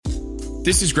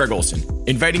This is Greg Olson,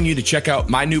 inviting you to check out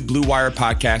my new Blue Wire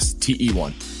podcast,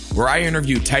 TE1, where I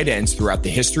interview tight ends throughout the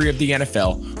history of the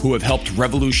NFL who have helped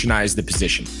revolutionize the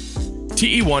position.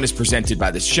 TE1 is presented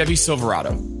by the Chevy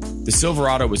Silverado. The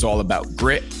Silverado is all about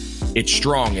grit. It's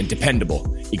strong and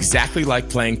dependable, exactly like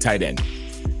playing tight end.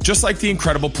 Just like the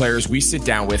incredible players we sit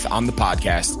down with on the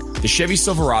podcast, the Chevy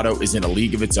Silverado is in a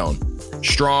league of its own.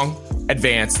 Strong,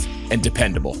 advanced, and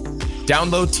dependable.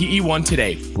 Download TE1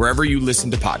 today, wherever you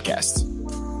listen to podcasts.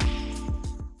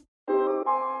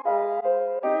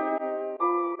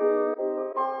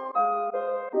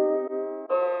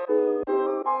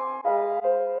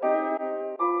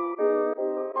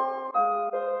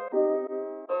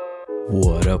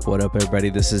 What up, everybody?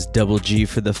 This is Double G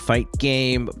for the Fight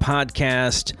Game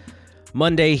podcast.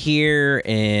 Monday here,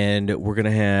 and we're going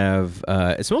to have,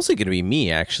 it's mostly going to be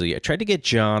me, actually. I tried to get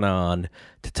John on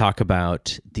to talk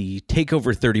about the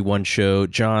TakeOver 31 show.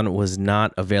 John was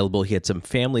not available. He had some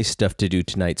family stuff to do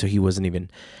tonight, so he wasn't even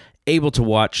able to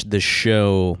watch the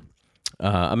show.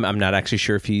 I'm not actually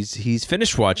sure if he's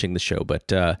finished watching the show,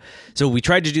 but so we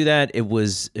tried to do that. It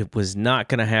was not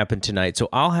going to happen tonight, so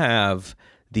I'll have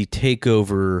the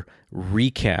TakeOver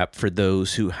recap for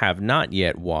those who have not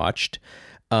yet watched.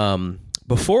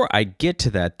 Before I get to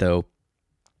that, though,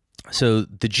 so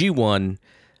the G1,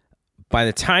 by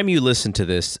the time you listen to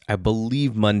this, I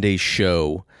believe Monday's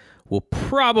show will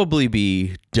probably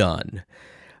be done.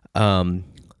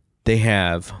 They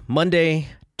have Monday,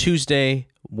 Tuesday,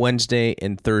 Wednesday,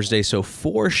 and Thursday, so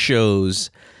 4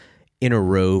 shows in a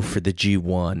row for the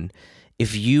G1.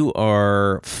 If you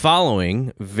are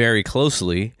following very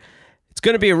closely, it's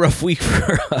going to be a rough week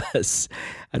for us.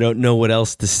 I don't know what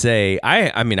else to say.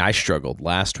 I mean, I struggled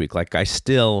last week. Like, I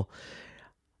still,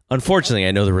 unfortunately,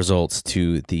 I know the results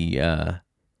to the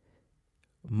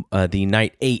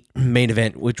Night 8 main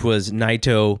event, which was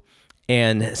Naito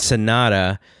and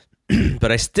Sonata,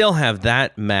 but I still have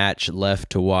that match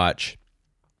left to watch.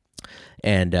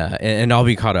 And I'll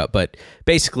be caught up, but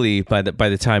basically by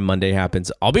the time Monday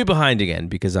happens, I'll be behind again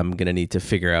because I'm gonna need to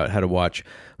figure out how to watch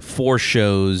 4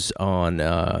 shows on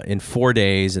in 4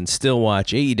 days and still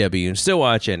watch AEW and still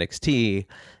watch NXT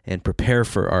and prepare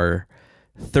for our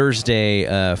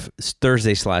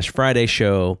Thursday/Friday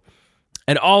show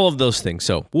and all of those things.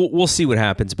 So we'll see what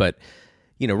happens, but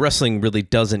you know, wrestling really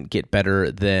doesn't get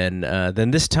better than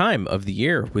this time of the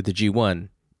year with the G1.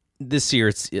 This year,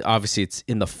 it's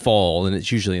in the fall, and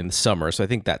it's usually in the summer, so I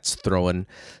think that's throwing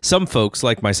some folks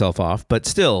like myself off. But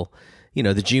still, you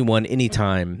know, the G1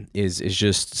 anytime is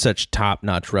just such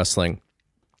top-notch wrestling.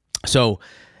 So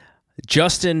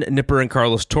Justin, Nipper, and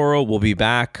Carlos Toro will be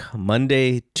back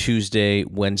Monday, Tuesday,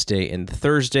 Wednesday, and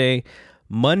Thursday.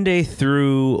 Monday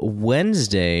through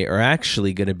Wednesday are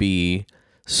actually going to be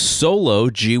solo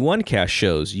G1 cast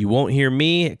shows. You won't hear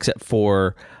me except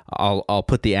for I'll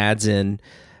put the ads in.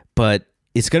 But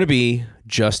it's going to be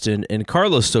Justin and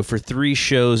Carlos. So for 3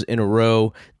 shows in a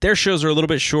row, their shows are a little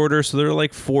bit shorter. So they're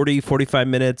like 40, 45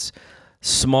 minutes,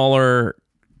 smaller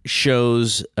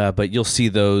shows. But you'll see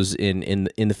those in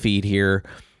the feed here.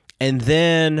 And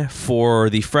then for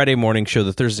the Friday morning show,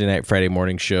 the Thursday night Friday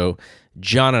morning show,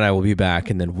 John and I will be back.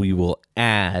 And then we will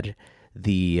add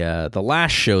the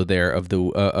last show there of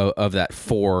that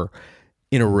 4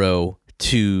 in a row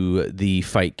to the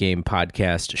Fight Game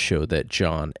podcast show that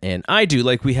John and I do,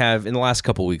 like we have in the last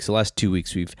couple weeks. The last 2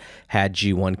 weeks, we've had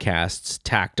G1 casts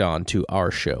tacked on to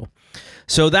our show.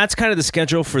 So that's kind of the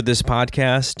schedule for this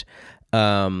podcast.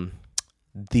 The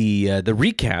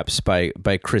recaps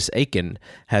by Chris Aiken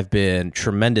have been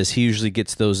tremendous. He usually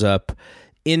gets those up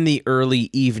in the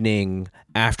early evening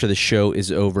after the show is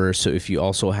over. So if you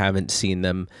also haven't seen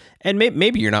them, and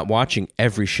maybe you're not watching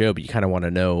every show, but you kind of want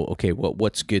to know, okay,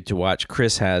 what's good to watch?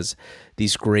 Chris has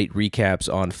these great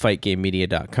recaps on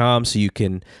fightgamemedia.com, so you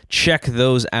can check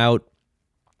those out.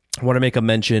 I want to make a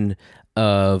mention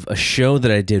of a show that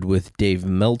I did with Dave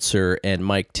Meltzer and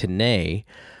Mike Tenay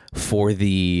for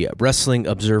the Wrestling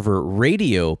Observer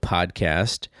Radio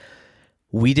podcast.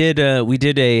 We did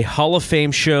a Hall of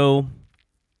Fame show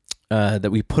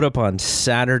that we put up on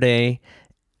Saturday.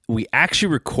 We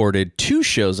actually recorded 2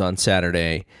 shows on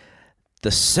Saturday.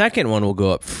 The second one will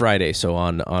go up Friday. So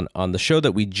on the show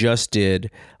that we just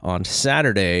did on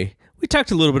Saturday, we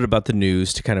talked a little bit about the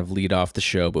news to kind of lead off the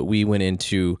show, but we went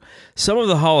into some of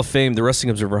the Hall of Fame, the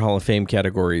Wrestling Observer Hall of Fame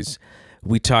categories.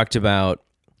 We talked about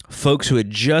folks who had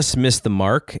just missed the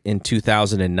mark in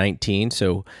 2019.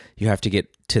 So you have to get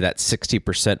to that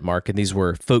 60% mark. And these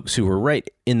were folks who were right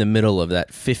in the middle of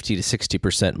that 50 to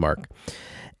 60% mark.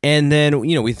 And then,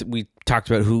 you know, we talked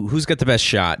about who's got the best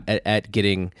shot at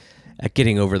getting at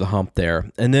getting over the hump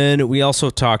there. And then we also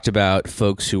talked about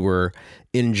folks who were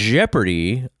in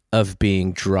jeopardy of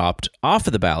being dropped off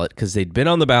of the ballot because they'd been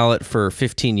on the ballot for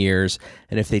 15 years,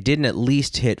 and if they didn't at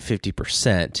least hit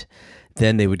 50%,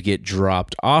 then they would get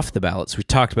dropped off the ballot. So we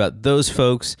talked about those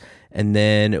folks, and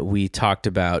then we talked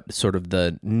about sort of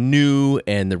the new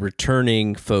and the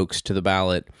returning folks to the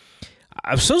ballot.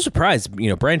 I was so surprised.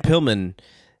 Brian Pillman,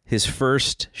 his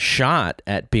first shot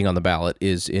at being on the ballot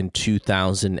is in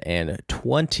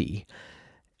 2020.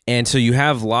 And so you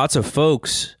have lots of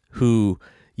folks who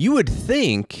you would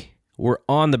think were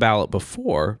on the ballot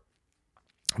before,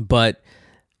 but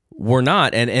were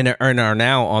not, and are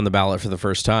now on the ballot for the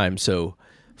first time. So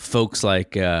folks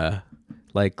like Brian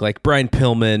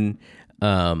Pillman,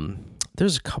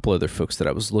 there's a couple other folks that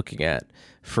I was looking at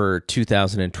for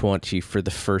 2020 for the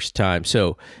first time.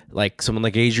 So like someone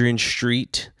like Adrian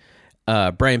Street,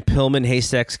 Brian Pillman,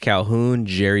 Haystacks Calhoun,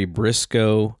 Jerry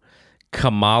Briscoe,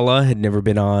 Kamala had never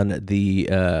been on the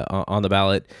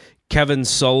ballot. Kevin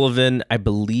Sullivan, I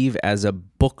believe, as a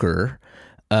booker.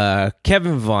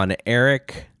 Kevin Von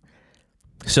Erich.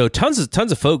 So tons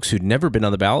of folks who'd never been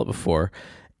on the ballot before,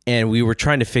 and we were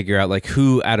trying to figure out like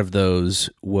who out of those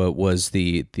was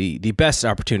the best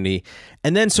opportunity.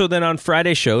 And then on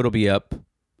Friday's show, it'll be up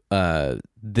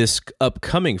this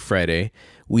upcoming Friday.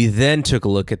 We then took a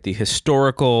look at the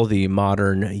historical, the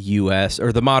modern U.S.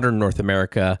 or the modern North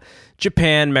America,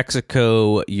 Japan,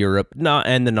 Mexico, Europe,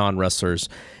 and the non-wrestlers.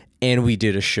 And we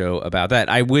did a show about that.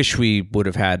 I wish we would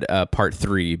have had part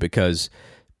 3 because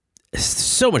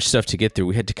so much stuff to get through.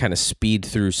 We had to kind of speed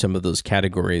through some of those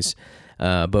categories.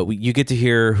 But you get to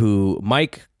hear who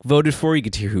Mike voted for. You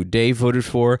get to hear who Dave voted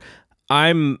for. I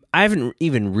haven't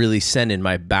even really sent in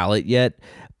my ballot yet,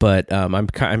 but I'm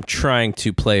trying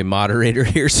to play moderator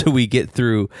here so we get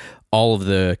through all of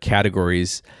the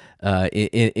categories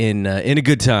in a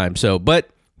good time. So, but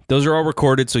those are all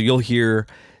recorded, so you'll hear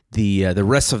the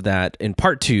rest of that in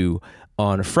part 2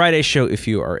 on a Friday show if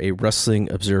you are a Wrestling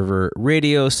Observer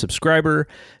Radio subscriber.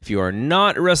 If you are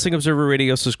not a Wrestling Observer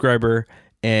Radio subscriber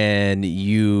and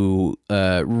you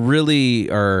really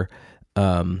are,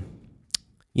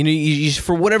 you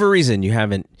for whatever reason you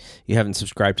haven't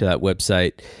subscribed to that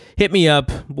website, hit me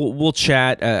up. We'll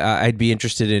chat. I'd be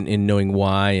interested in knowing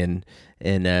why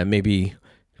and maybe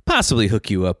possibly hook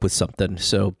you up with something.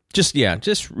 So just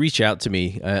reach out to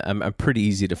me. I'm pretty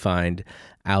easy to find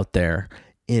out there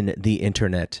in the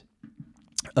internet.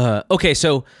 Okay,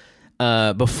 so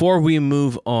before we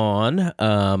move on,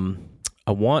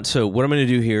 what I'm going to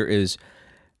do here is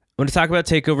I'm going to talk about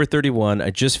TakeOver 31. I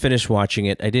just finished watching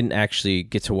it. I didn't actually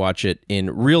get to watch it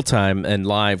in real time and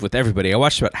live with everybody. I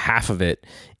watched about half of it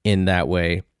in that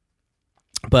way.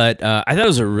 But I thought it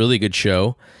was a really good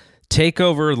show.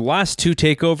 TakeOver, the last 2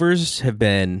 takeovers have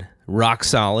been rock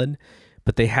solid,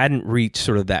 but they hadn't reached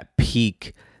sort of that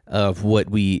peak of what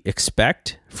we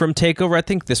expect from TakeOver. I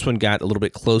think this one got a little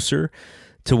bit closer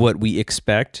to what we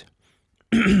expect.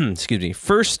 Excuse me.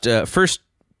 First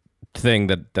thing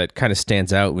that kind of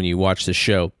stands out when you watch the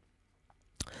show.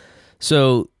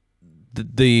 So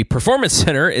the Performance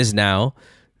Center is now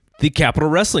the Capitol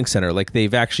Wrestling Center. Like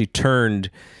they've actually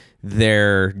turned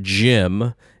their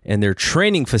gym and their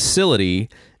training facility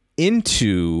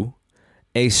into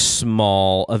a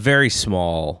very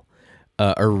small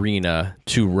arena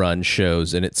to run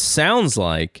shows. And it sounds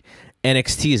like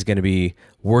NXT is going to be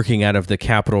working out of the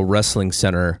Capitol Wrestling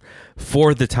Center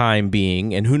for the time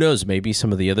being. And who knows, maybe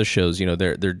some of the other shows,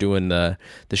 they're doing the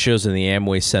shows in the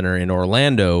Amway Center in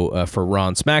Orlando for Raw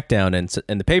and SmackDown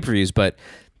and the pay-per-views, but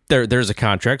there's a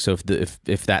contract. So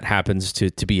if that happens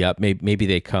to be up, maybe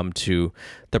they come to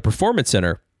the Performance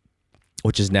Center,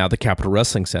 which is now the Capitol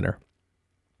Wrestling Center.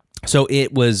 So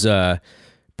it was a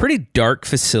pretty dark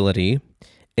facility.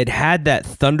 It had that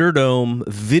Thunderdome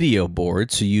video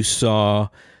board, so you saw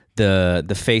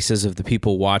the faces of the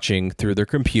people watching through their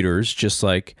computers, just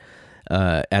like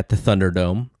at the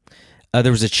Thunderdome.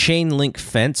 There was a chain link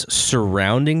fence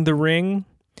surrounding the ring,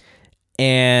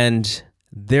 and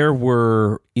there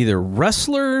were either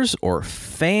wrestlers or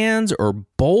fans or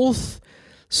both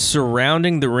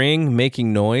surrounding the ring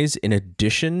making noise in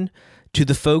addition to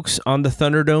the folks on the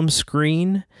Thunderdome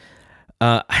screen.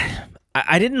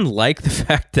 I didn't like the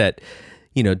fact that,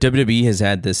 WWE has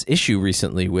had this issue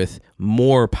recently with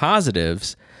more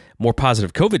positive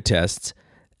COVID tests,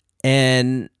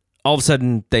 and all of a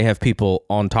sudden they have people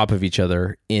on top of each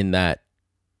other in that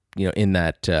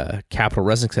Capitol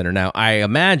Wrestling Center. Now, I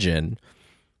imagine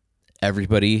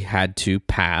everybody had to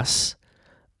pass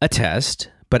a test,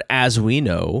 but as we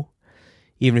know,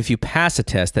 even if you pass a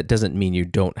test, that doesn't mean you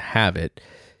don't have it.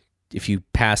 if you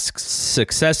pass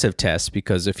successive tests,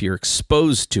 because if you're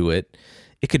exposed to it,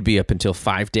 it could be up until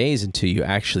 5 days until you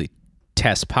actually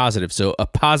test positive. So a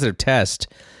positive test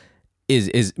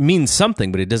is means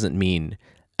something, but it doesn't mean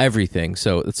everything.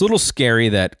 So it's a little scary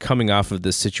that coming off of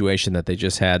this situation that they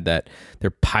just had, that they're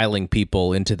piling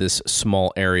people into this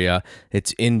small area.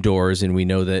 It's indoors, and we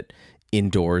know that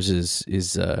indoors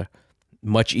is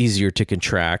much easier to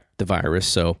contract the virus.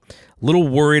 So a little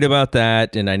worried about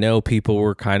that. And I know people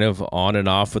were kind of on and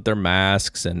off with their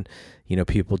masks, and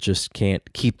people just can't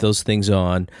keep those things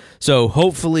on. So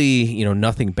hopefully,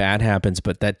 nothing bad happens,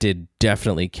 but that did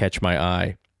definitely catch my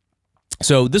eye.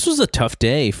 So this was a tough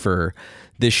day for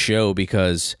this show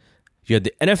because you had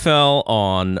the NFL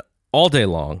on all day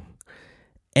long,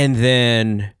 and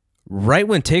then right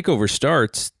when TakeOver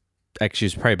starts, actually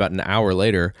it's probably about an hour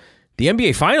later, the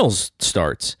NBA Finals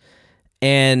starts.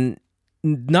 And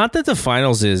not that the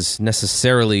Finals is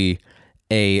necessarily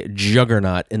a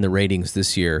juggernaut in the ratings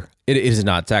this year. It is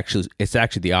not. It's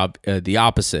actually the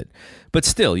opposite. But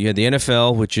still, you had the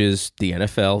NFL, which is the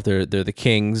NFL. They're the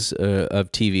kings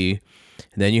of TV.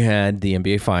 And then you had the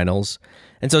NBA Finals.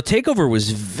 And so TakeOver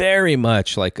was very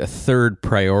much like a third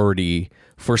priority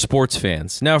for sports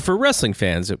fans. Now, for wrestling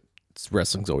fans,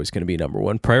 wrestling's always going to be number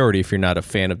one priority if you're not a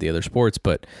fan of the other sports.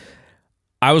 But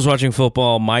I was watching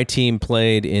football. My team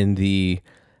played in the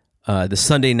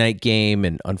Sunday night game,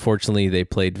 and unfortunately they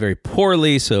played very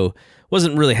poorly, so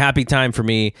wasn't really happy time for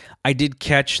me. I did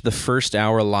catch the first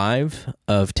hour live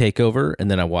of TakeOver,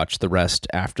 and then I watched the rest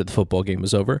after the football game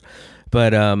was over.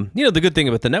 But the good thing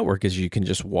about the network is you can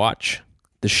just watch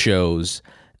the shows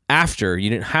after. You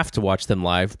didn't have to watch them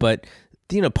live, but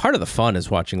part of the fun is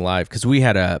watching live, because we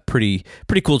had a pretty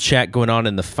cool chat going on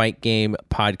in the Fight Game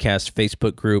podcast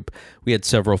Facebook group. We had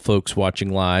several folks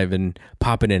watching live and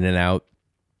popping in and out.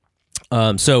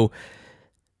 So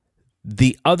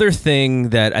the other thing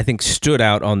that I think stood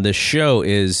out on this show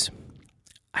is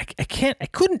I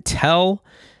couldn't tell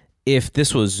if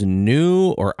this was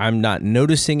new or I'm not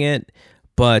noticing it,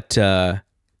 but the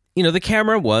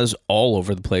camera was all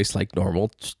over the place like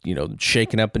normal,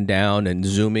 shaking up and down and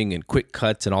zooming and quick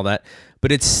cuts and all that.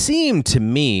 But it seemed to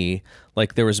me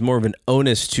like there was more of an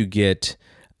onus to get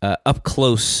up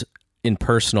close and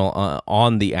personal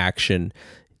on the action,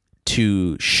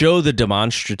 to show the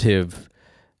demonstrative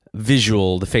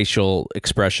visual, the facial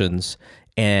expressions,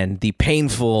 and the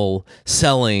painful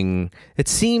selling. It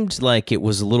seemed like it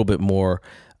was a little bit more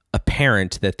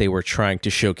apparent that they were trying to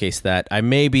showcase that. I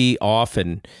may be off,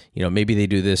 and maybe they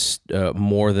do this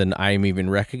more than I'm even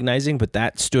recognizing, but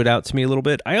that stood out to me a little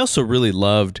bit. I also really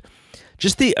loved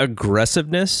just the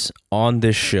aggressiveness on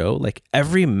this show. Like,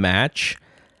 every match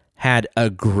had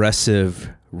aggressive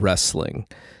wrestling.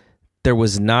 There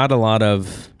was not a lot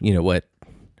of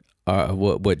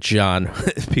what John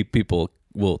people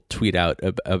will tweet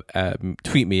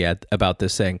me about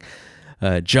this, saying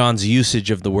John's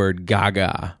usage of the word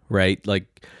gaga, right?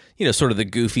 Like, sort of the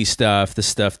goofy stuff, the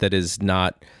stuff that is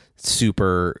not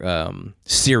super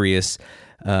serious.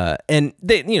 And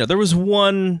they, there was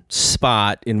one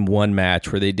spot in one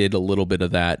match where they did a little bit of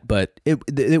that, but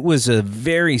it was a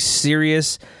very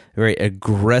serious, very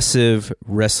aggressive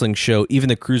wrestling show. Even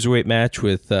the cruiserweight match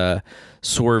with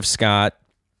Swerve Scott,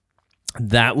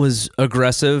 that was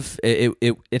aggressive.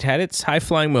 It had its high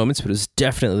flying moments, but it was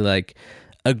definitely like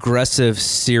aggressive,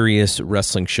 serious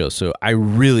wrestling show. So I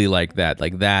really like that.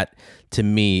 Like, that to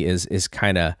me is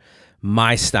kind of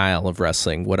my style of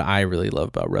wrestling, what I really love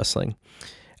about wrestling.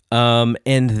 And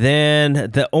then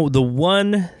the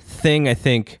one thing I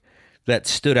think that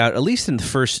stood out, at least in the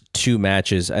first two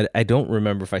matches, I don't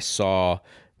remember if I saw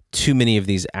too many of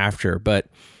these after, but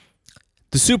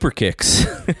the super kicks.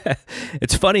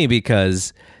 It's funny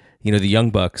because, the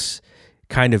Young Bucks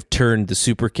kind of turned the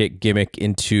super kick gimmick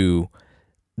into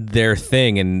their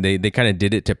thing, and they kind of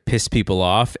did it to piss people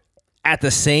off at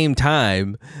the same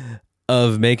time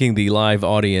of making the live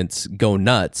audience go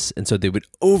nuts. And so they would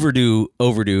overdo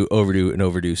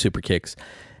super kicks.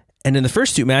 And in the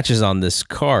first two matches on this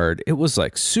card, it was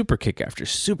like super kick after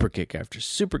super kick after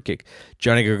super kick.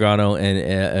 Johnny Gargano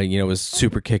was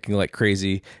super kicking like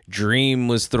crazy. Dream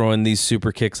was throwing these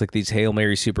super kicks, like these Hail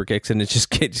Mary super kicks, and it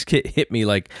just hit me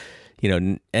like,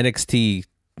 NXT.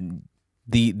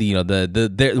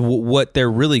 What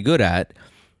they're really good at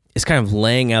is kind of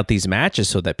laying out these matches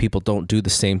so that people don't do the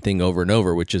same thing over and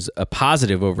over, which is a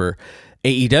positive over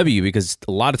AEW, because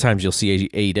a lot of times you'll see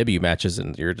AEW matches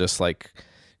and you're just like,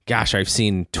 gosh, I've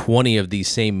seen 20 of these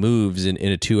same moves in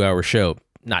a 2-hour show.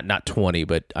 Not 20,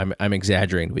 but I'm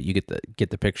exaggerating, but you get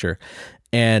the picture.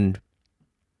 And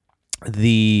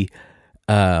the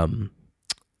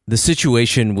the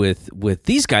situation with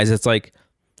these guys, it's like,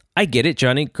 I get it.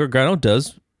 Johnny Gargano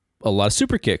does a lot of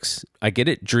super kicks. I get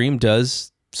it. Dream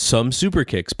does some super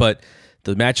kicks, but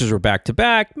the matches were back to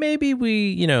back. Maybe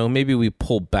we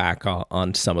pull back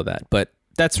on some of that, but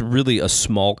that's really a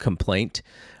small complaint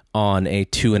on a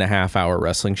 2.5 hour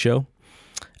wrestling show.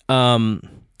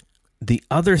 The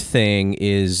other thing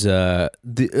is,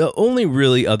 the only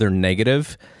really other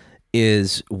negative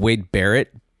is Wade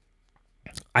Barrett.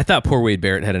 I thought poor Wade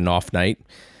Barrett had an off night.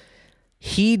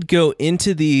 He'd go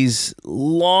into these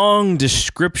long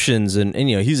descriptions, and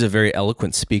he's a very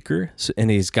eloquent speaker, and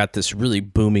he's got this really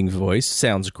booming voice.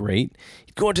 Sounds great.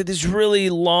 He'd go into these really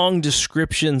long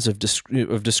descriptions of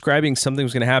describing something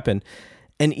was going to happen,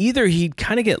 and either he'd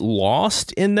kind of get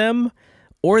lost in them,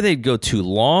 or they'd go too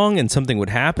long and something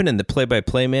would happen, and the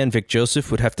play-by-play man, Vic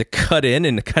Joseph, would have to cut in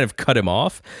and kind of cut him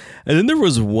off. And then there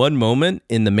was one moment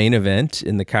in the main event,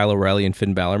 in the Kyle O'Reilly and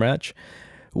Finn Balor match,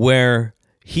 where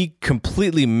he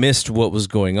completely missed what was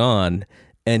going on,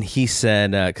 and he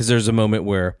said, because there's a moment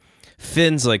where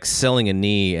Finn's like selling a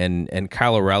knee, and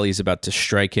Kyle O'Reilly's about to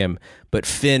strike him, but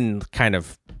Finn kind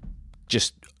of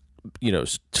just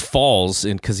falls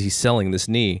in because he's selling this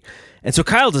knee, and so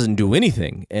Kyle doesn't do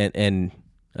anything, and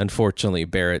unfortunately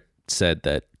Barrett said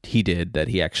that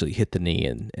he actually hit the knee,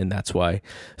 and that's why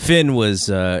Finn was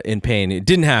in pain. It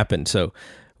didn't happen. So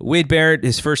Wade Barrett,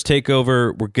 his first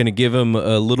takeover, we're going to give him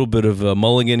a little bit of a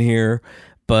mulligan here,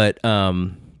 but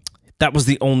that was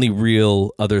the only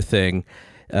real other thing.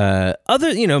 I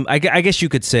guess you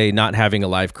could say not having a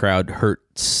live crowd hurt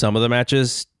some of the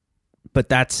matches, but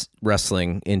that's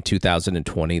wrestling in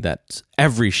 2020. That's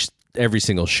every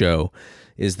single show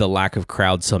is the lack of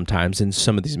crowd sometimes, and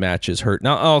some of these matches hurt.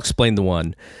 Now, I'll explain the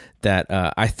one that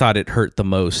I thought it hurt the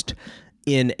most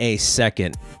in a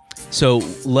second. So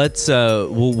let's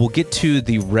we'll get to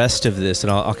the rest of this,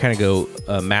 and I'll kind of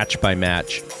go match by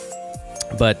match.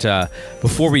 But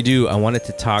before we do, I wanted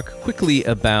to talk quickly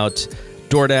about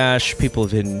DoorDash. People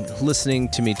have been listening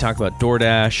to me talk about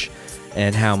DoorDash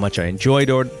and how much I enjoy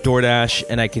DoorDash,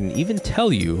 and I can even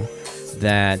tell you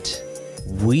that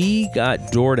we got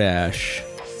DoorDash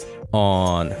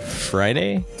on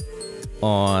Friday,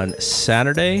 on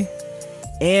Saturday,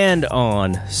 and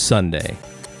on Sunday.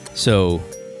 So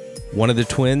one of the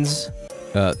twins,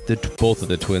 both of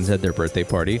the twins had their birthday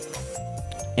party,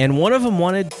 and one of them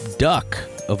wanted duck,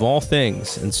 of all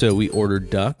things. And so we ordered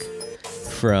duck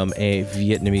from a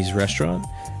Vietnamese restaurant,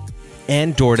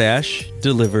 and DoorDash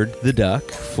delivered the duck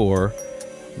for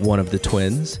one of the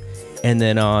twins. And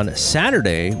then on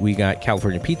Saturday, we got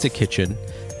California Pizza Kitchen,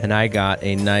 and I got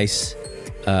a nice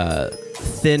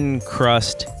thin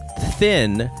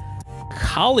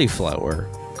cauliflower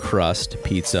crust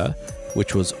pizza,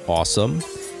 which was awesome.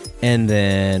 And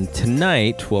then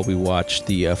tonight, while we watched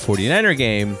the 49er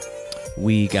game,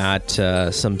 we got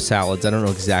some salads. I don't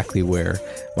know exactly where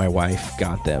my wife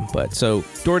got them, but so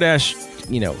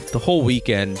DoorDash, the whole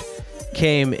weekend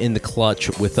came in the clutch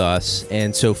with us.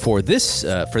 And so for this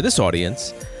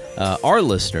audience, our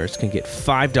listeners can get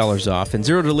 $5 off and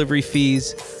zero delivery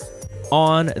fees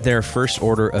on their first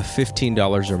order of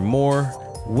 $15 or more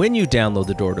when you download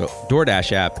the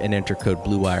DoorDash app and enter code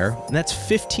BlueWire. And that's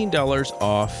 $15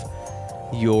 off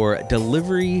your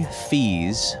delivery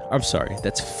fees. I'm sorry,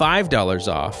 that's $5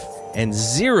 off and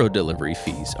zero delivery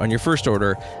fees on your first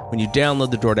order when you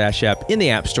download the DoorDash app in the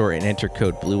App Store and enter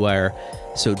code BlueWire.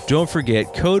 So don't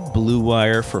forget, code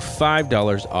BlueWire for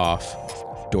 $5 off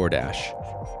DoorDash.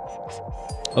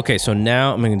 Okay, so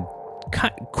now I'm going to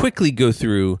quickly go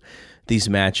through these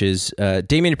matches.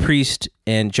 Damian Priest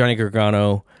and Johnny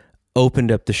Gargano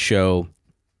opened up the show.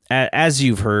 As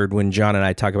you've heard when John and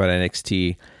I talk about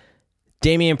NXT,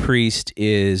 Damian Priest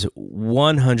is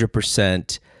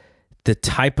 100% the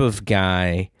type of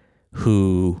guy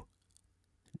who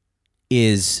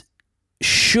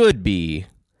should be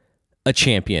a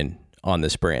champion on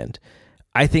this brand.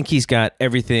 I think he's got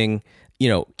everything.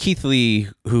 Keith Lee,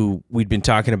 who we'd been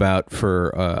talking about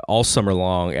for all summer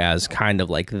long as kind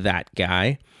of like that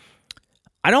guy.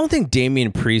 I don't think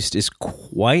Damian Priest is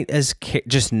quite as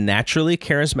just naturally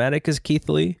charismatic as Keith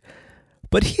Lee,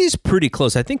 but he's pretty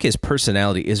close. I think his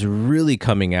personality is really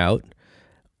coming out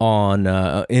on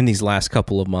in these last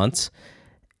couple of months,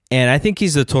 and I think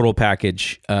he's the total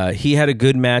package. He had a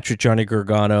good match with Johnny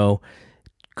Gargano.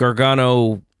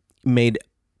 Gargano made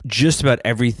just about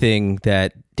everything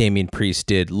that Damian Priest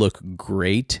did look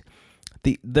great.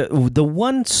 The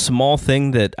one small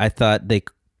thing that I thought they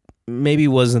maybe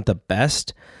wasn't the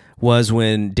best was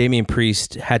when Damian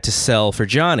Priest had to sell for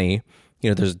Johnny.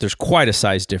 There's quite a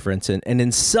size difference, and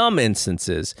in some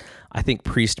instances, I think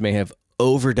Priest may have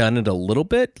overdone it a little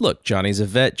bit. Look, Johnny's a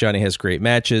vet. Johnny has great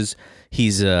matches.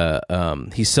 He's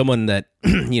someone that,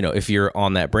 if you're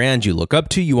on that brand, you look up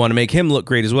to. You want to make him look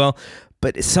great as well.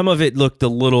 But some of it looked a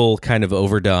little kind of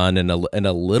overdone and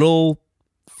a little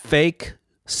fake,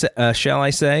 shall I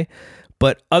say.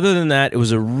 But other than that, it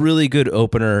was a really good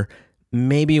opener.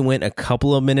 Maybe went a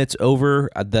couple of minutes over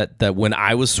that when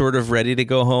I was sort of ready to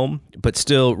go home, but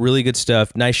still really good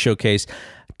stuff. Nice showcase.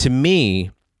 To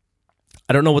me,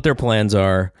 I don't know what their plans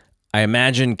are. I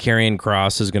imagine Karrion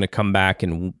Kross is going to come back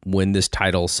and win this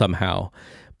title somehow.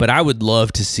 But I would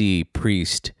love to see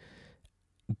Priest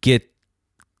get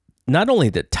not only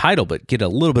the title, but get a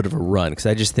little bit of a run, because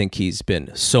I just think he's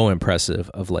been so impressive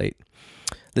of late.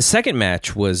 The second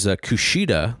match was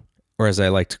Kushida, or as I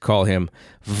like to call him,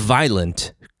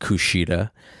 Violent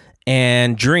Kushida,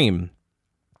 and Dream.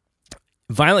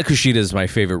 Violent Kushida is my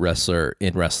favorite wrestler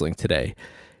in wrestling today.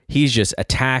 He's just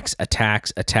attacks.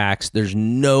 There's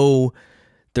no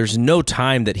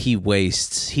time that he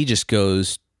wastes. He just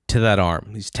goes to that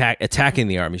arm. He's attacking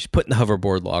the arm. He's putting the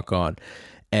hoverboard lock on,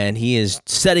 and he is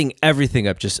setting everything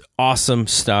up. Just awesome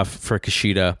stuff for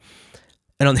Kushida.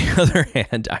 And on the other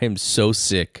hand, I am so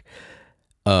sick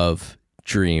of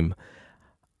Dream.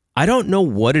 I don't know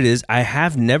what it is. I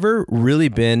have never really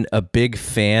been a big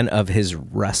fan of his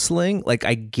wrestling. Like,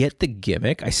 I get the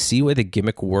gimmick. I see why the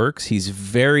gimmick works. He's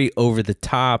very over the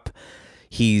top.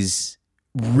 He's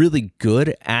really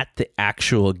good at the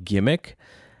actual gimmick.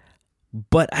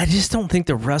 But I just don't think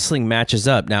the wrestling matches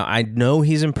up. Now, I know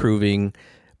he's improving,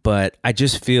 but I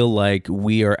just feel like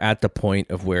we are at the point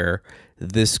of where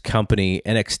this company,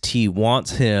 NXT,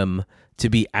 wants him to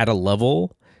be at a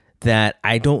level that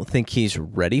I don't think he's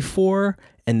ready for,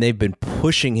 and they've been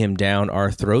pushing him down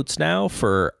our throats now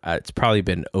for, it's probably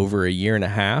been over a year and a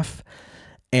half,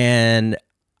 and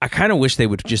I kind of wish they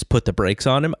would just put the brakes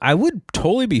on him. I would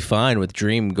totally be fine with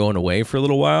Dream going away for a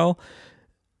little while,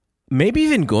 maybe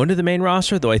even going to the main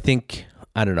roster, though I think,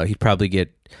 I don't know, he'd probably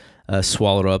get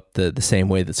swallowed up the same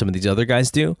way that some of these other guys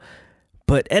do.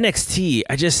 But NXT,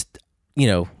 I just,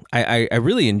 I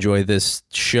really enjoy this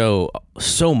show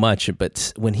so much,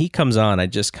 but when he comes on, it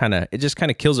just kind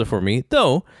of kills it for me.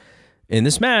 Though in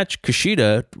this match,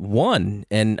 Kushida won,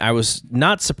 and I was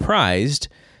not surprised,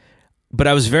 but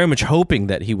I was very much hoping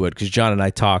that he would, because John and I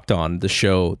talked on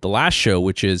the last show,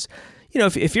 which is,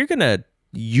 if you're gonna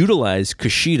utilize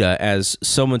Kushida as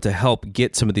someone to help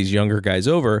get some of these younger guys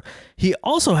over, he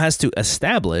also has to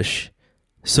establish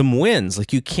some wins.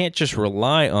 Like, you can't just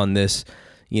rely on this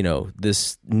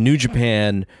New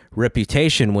Japan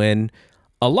reputation when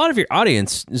a lot of your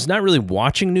audience is not really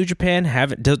watching New Japan,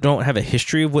 don't have a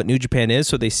history of what New Japan is,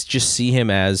 so they just see him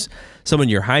as someone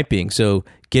you're hyping. So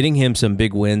getting him some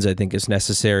big wins, I think, is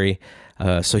necessary.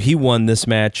 So he won this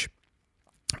match.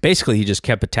 Basically, he just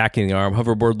kept attacking the arm,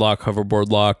 hoverboard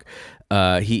lock.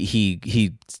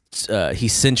 He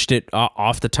cinched it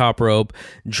off the top rope.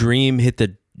 Dream hit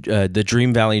the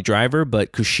Dream Valley driver,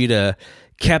 but Kushida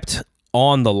kept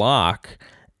on the lock,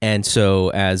 and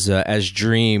so as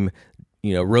Dream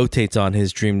rotates on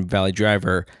his Dream Valley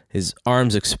driver, his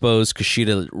arms exposed,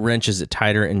 Kushida wrenches it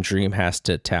tighter, and Dream has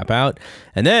to tap out.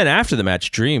 And then after the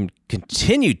match, Dream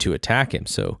continued to attack him.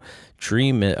 So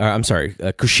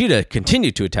Kushida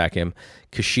continued to attack him.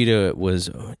 Kushida was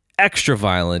extra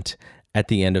violent at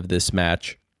the end of this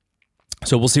match.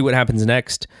 So we'll see what happens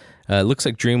next. Looks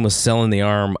like Dream was selling the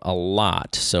arm a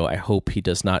lot, so I hope he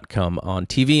does not come on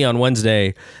TV on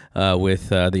Wednesday with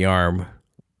the arm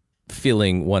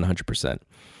feeling 100%.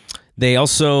 They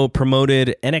also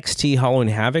promoted NXT Halloween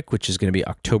Havoc, which is going to be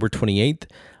October 28th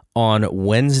on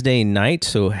Wednesday night,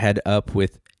 so head up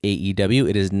with AEW.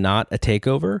 It is not a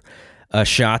takeover.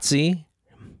 Shotzi,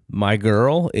 my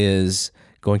girl, is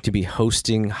going to be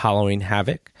hosting Halloween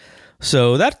Havoc,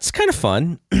 so that's kind of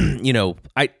fun.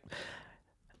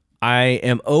 I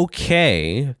am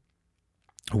okay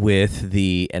with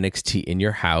the NXT in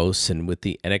your house and with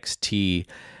the NXT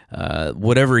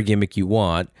whatever gimmick you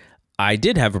want. I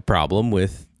did have a problem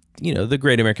with the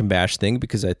Great American Bash thing,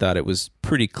 because I thought it was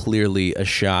pretty clearly a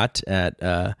shot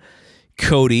at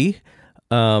Cody.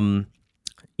 They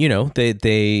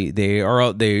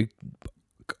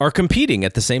are competing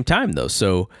at the same time, though,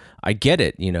 so I get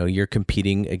it. You're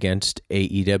competing against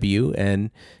AEW,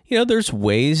 and there's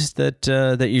ways that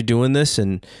you're doing this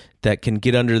and that can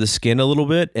get under the skin a little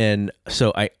bit. And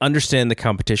so I understand the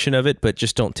competition of it, but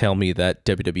just don't tell me that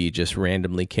WWE just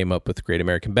randomly came up with Great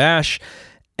American Bash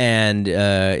and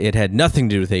it had nothing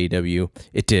to do with AEW.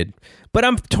 It did, but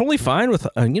I'm totally fine with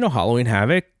Halloween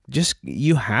Havoc. Just,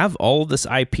 you have all of this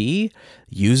IP,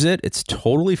 use it. It's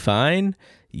totally fine.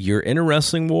 you're in a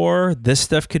wrestling war. This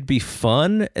stuff could be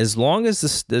fun as long as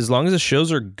the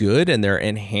shows are good and they're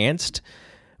enhanced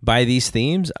by these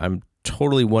themes. I'm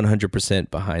totally 100%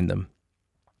 behind them.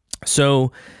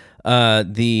 So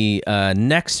the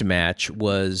next match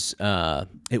was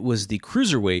it was the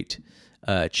Cruiserweight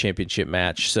Championship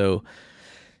match. So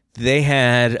they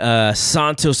had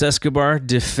Santos Escobar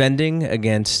defending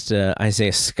against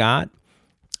Isaiah Scott.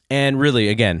 And really,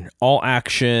 again, all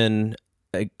action,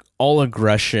 all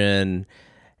aggression.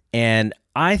 And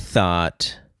I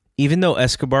thought, even though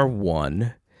Escobar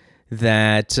won,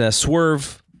 that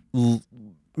Swerve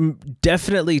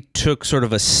definitely took sort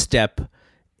of a step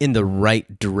in the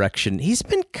right direction. He's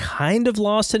been kind of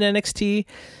lost in NXT.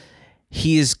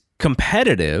 He is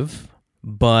competitive,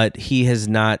 but he has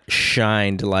not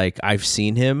shined like I've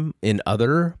seen him in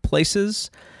other places.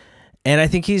 And I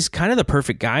think he's kind of the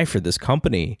perfect guy for this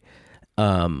company.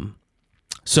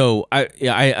 So I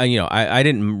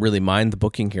didn't really mind the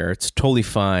booking here. It's totally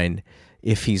fine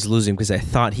if he's losing because I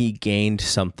thought he gained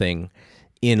something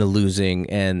in losing,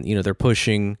 and they're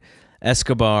pushing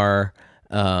Escobar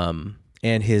and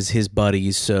his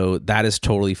buddies, so that is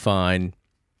totally fine.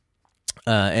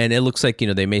 And it looks like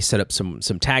they may set up some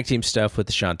tag team stuff with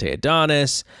the Shantae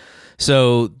Adonis.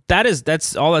 So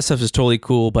that's all that stuff is totally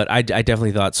cool. But I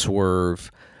definitely thought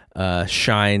Swerve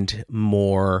shined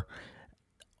more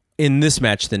in this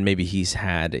match than maybe he's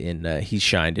shined in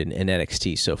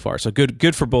NXT so far. So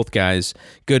good for both guys.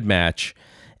 Good match.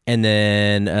 And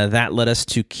then that led us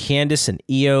to Candice and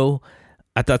Io.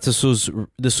 I thought this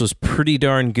was pretty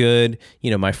darn good.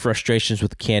 My frustrations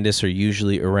with Candice are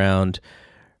usually around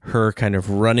her kind of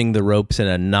running the ropes in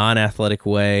a non-athletic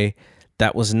way.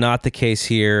 That was not the case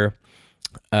here.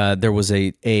 There was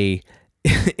a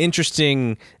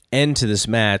interesting end to this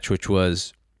match, which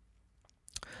was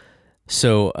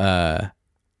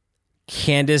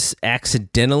Candice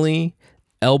accidentally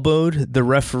elbowed the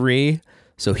referee,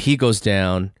 so he goes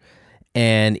down,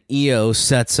 and Io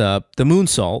sets up the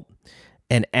moonsault,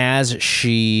 and as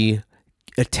she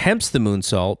attempts the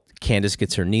moonsault, Candice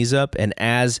gets her knees up, and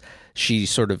as she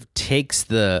sort of takes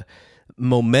the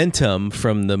momentum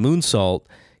from the moonsault,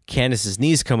 Candice's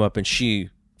knees come up and she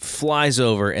flies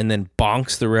over and then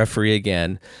bonks the referee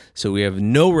again. So we have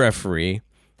no referee.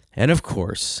 And of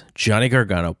course, Johnny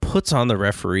Gargano puts on the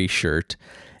referee shirt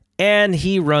and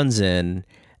he runs in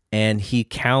and he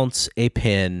counts a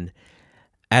pin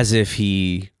as if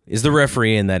he is the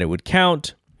referee and that it would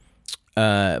count.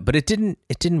 But it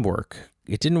didn't work.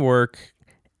 It didn't work.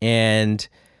 And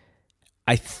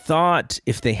I thought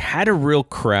if they had a real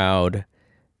crowd,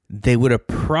 they would have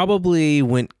probably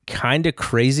went kind of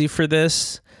crazy for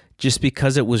this just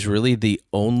because it was really the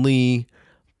only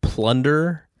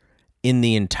plunder in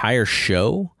the entire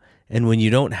show. And when you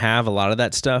don't have a lot of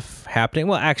that stuff happening,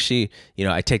 well, actually,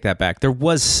 I take that back. There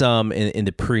was some in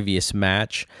the previous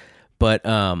match, but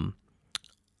I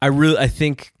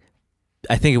think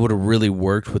it would have really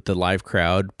worked with the live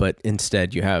crowd. But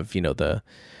instead, you have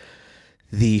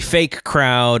the fake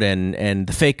crowd and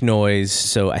the fake noise.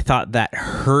 So I thought that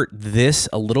hurt this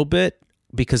a little bit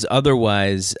because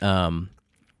otherwise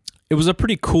it was a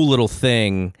pretty cool little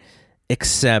thing,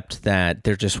 except that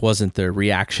there just wasn't the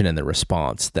reaction and the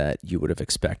response that you would have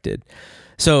expected.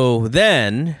 So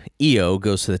then Io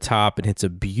goes to the top and hits a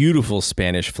beautiful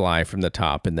Spanish fly from the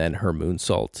top and then her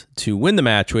moonsault to win the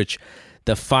match, which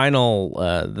the final,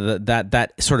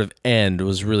 that sort of end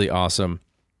was really awesome.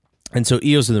 And so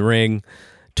Io's in the ring.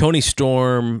 Toni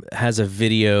Storm has a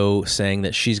video saying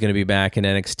that she's going to be back in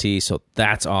NXT, so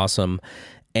that's awesome.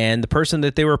 And the person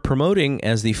that they were promoting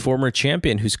as the former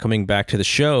champion who's coming back to the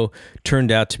show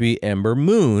turned out to be Ember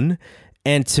Moon.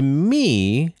 And to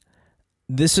me,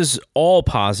 this is all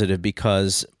positive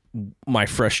because my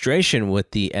frustration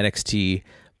with the NXT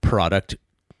product,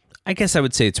 I guess I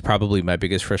would say it's probably my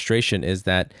biggest frustration, is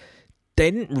that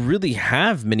they didn't really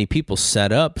have many people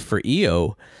set up for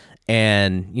Io.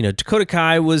 And, Dakota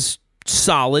Kai was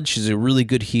solid. She's a really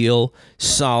good heel,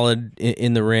 solid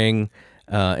in the ring.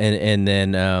 And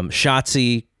then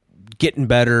Shotzi getting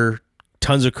better,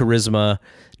 tons of charisma,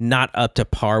 not up to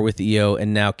par with Io.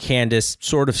 And now Candice,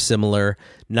 sort of similar,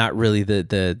 not really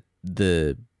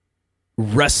the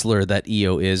wrestler that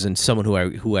Io is, and someone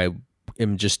who I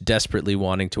am just desperately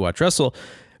wanting to watch wrestle.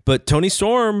 But Toni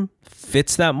Storm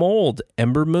fits that mold.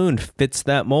 Ember Moon fits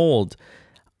that mold.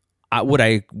 What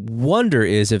I wonder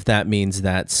is if that means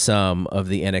that some of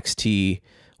the NXT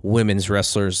women's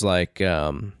wrestlers like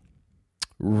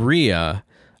Rhea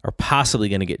are possibly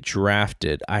going to get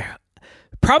drafted.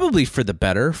 Probably for the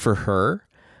better for her.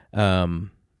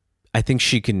 I think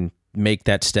she can make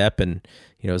that step, and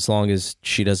as long as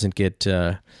she doesn't get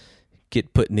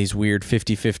get put in these weird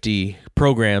 50-50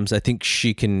 programs, I think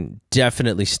she can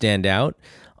definitely stand out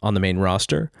on the main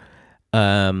roster.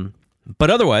 But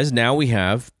otherwise, now we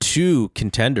have 2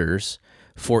 contenders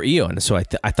for Io, so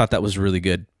I thought that was really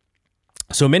good.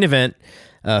 So main event,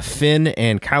 Finn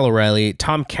and Kyle O'Reilly,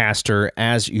 Tom Castor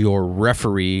as your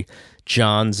referee,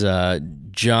 John's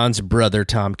brother,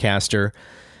 Tom Castor.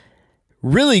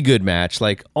 Really good match,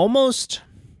 like almost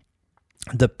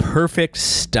the perfect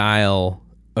style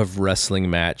of wrestling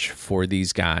match for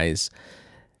these guys.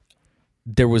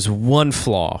 There was one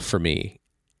flaw for me,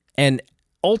 and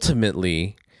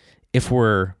ultimately, if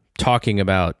we're talking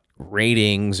about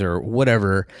ratings or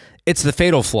whatever, it's the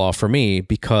fatal flaw for me,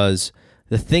 because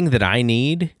the thing that I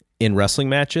need in wrestling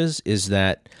matches is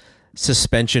that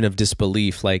suspension of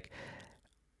disbelief. Like,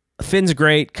 Finn's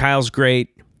great, Kyle's great.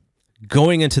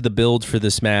 Going into the build for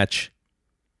this match,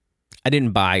 I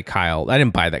didn't buy Kyle. I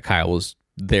didn't buy that Kyle was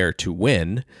there to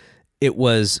win. It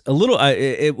was a little,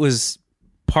 it was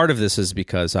part of this is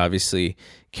because obviously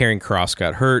Karrion Kross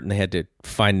got hurt and they had to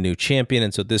find a new champion.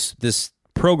 And so this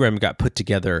program got put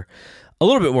together a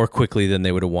little bit more quickly than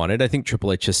they would have wanted. I think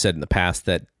Triple H has said in the past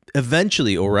that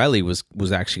eventually O'Reilly was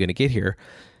actually going to get here.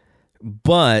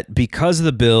 But because of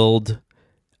the build,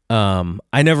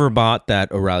 I never bought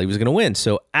that O'Reilly was going to win.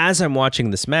 So as I'm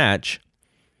watching this match,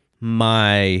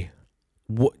 what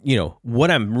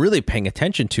I'm really paying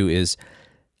attention to is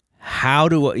how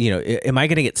do, am I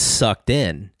going to get sucked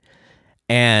in?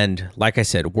 And like I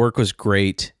said, work was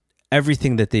great.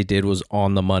 Everything that they did was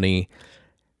on the money.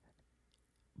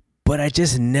 But I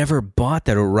just never bought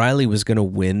that O'Reilly was going to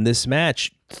win this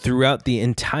match. Throughout the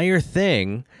entire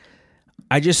thing,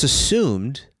 I just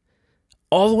assumed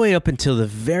all the way up until the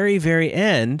very, very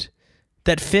end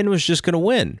that Finn was just going to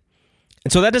win.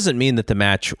 And so that doesn't mean that the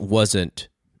match wasn't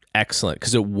excellent,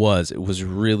 because it was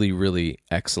really, really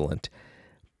excellent.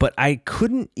 But I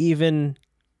couldn't even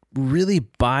really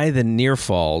buy the near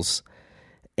falls,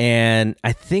 and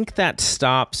I think that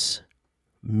stops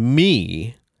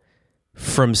me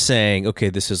from saying, okay,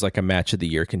 this is like a match of the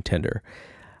year contender.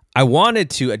 I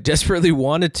desperately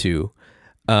wanted to,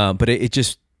 but it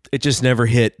just never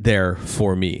hit there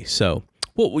for me. So,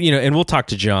 well, and we'll talk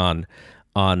to John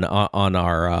on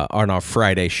our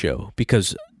Friday show,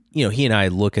 because he and I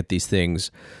look at these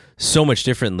things so much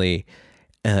differently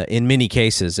in many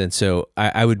cases, and so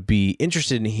I would be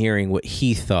interested in hearing what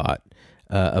he thought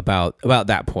about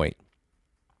that point.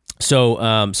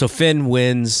 So Finn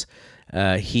wins.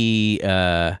 He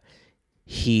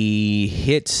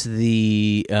hits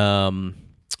the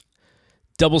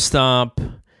double stomp,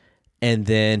 and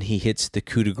then he hits the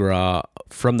coup de grace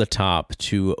from the top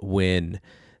to win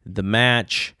the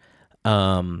match.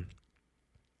 And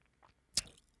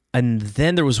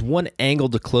then there was one angle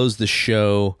to close the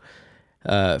show.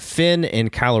 Finn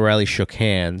and Kyle O'Reilly shook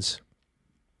hands,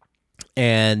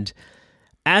 and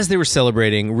as they were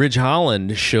celebrating, Ridge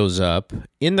Holland shows up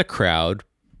in the crowd,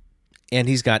 and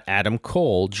he's got Adam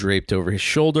Cole draped over his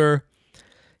shoulder.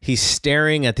 He's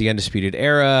staring at the Undisputed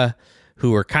Era,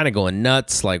 who are kind of going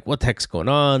nuts, like, what the heck's going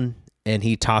on? And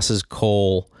he tosses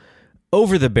Cole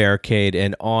over the barricade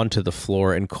and onto the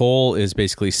floor, and Cole is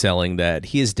basically selling that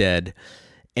he is dead.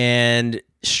 And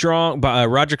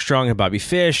Roderick Strong and Bobby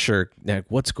Fish are like,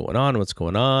 what's going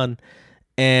on?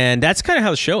 And that's kind of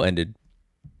how the show ended.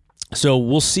 So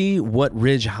we'll see what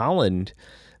Ridge Holland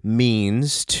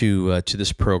means to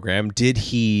this program. Did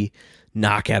he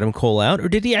knock Adam Cole out, or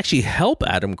did he actually help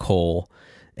Adam Cole,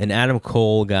 and Adam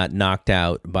Cole got knocked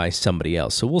out by somebody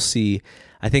else? So we'll see.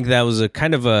 I think that was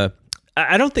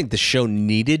I don't think the show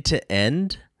needed to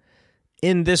end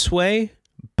in this way,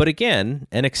 but again,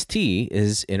 NXT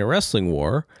is in a wrestling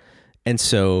war, and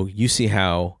so you see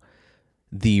how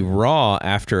the Raw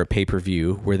after a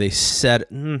pay-per-view, where they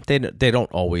they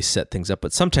don't always set things up,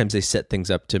 but sometimes they set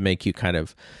things up to make you kind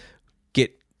of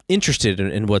get interested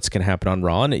in what's going to happen on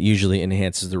Raw, and it usually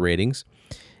enhances the ratings.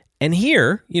 And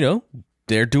here,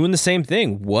 they're doing the same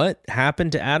thing. What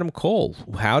happened to Adam Cole?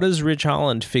 How does Ridge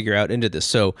Holland figure out into this?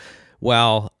 So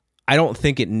while I don't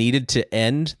think it needed to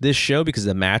end this show because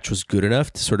the match was good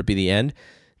enough to sort of be the end,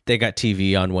 they got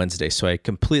TV on Wednesday. So I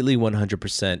completely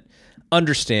 100%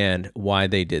 understand why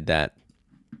they did that.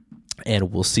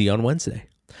 And we'll see on Wednesday.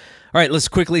 All right, let's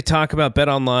quickly talk about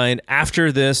BetOnline.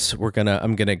 After this,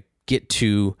 I'm gonna get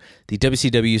to the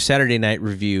WCW Saturday Night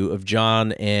Review of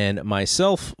John and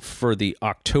myself for the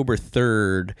October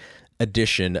 3rd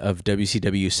edition of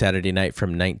WCW Saturday Night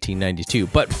from 1992.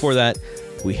 But before that,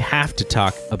 we have to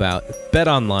talk about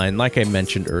BetOnline. Like I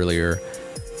mentioned earlier,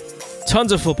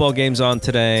 tons of football games on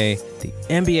today, the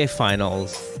NBA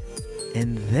Finals,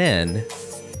 and then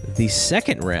the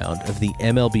second round of the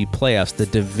MLB playoffs, the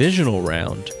divisional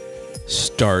round,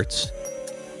 starts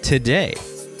today.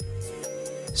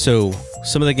 So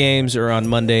some of the games are on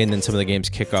Monday, and then some of the games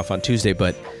kick off on Tuesday,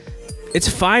 but it's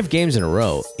 5 games in a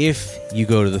row if you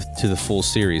go to the full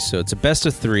series. So it's a best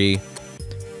of 3.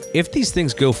 If these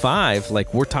things go 5,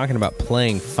 like, we're talking about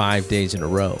playing 5 days in a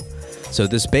row. So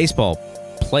this baseball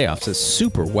playoffs is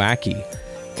super wacky.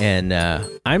 And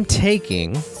I'm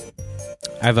taking...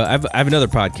 I have another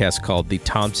podcast called the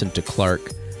Thompson to Clark,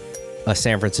 a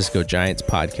San Francisco Giants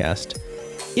podcast.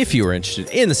 If you are interested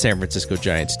in the San Francisco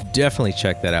Giants, definitely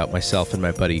check that out. Myself and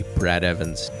my buddy Brad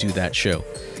Evans do that show.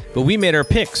 But we made our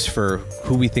picks for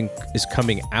who we think is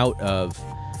coming out of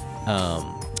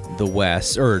the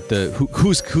West, or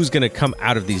who's going to come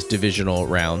out of these divisional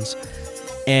rounds.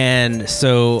 And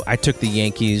so I took the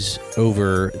Yankees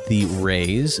over the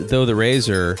Rays, though the Rays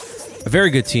are a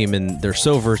very good team and they're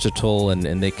so versatile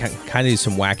and they kind of do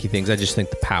some wacky things. I just think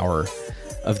the power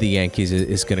of the Yankees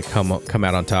is going to come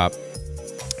out on top.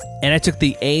 And I took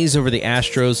the A's over the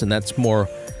Astros, and that's more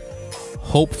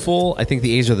hopeful. I think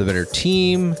the A's are the better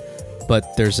team,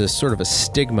 but there's a sort of a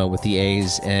stigma with the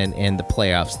A's and the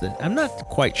playoffs that I'm not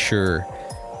quite sure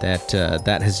that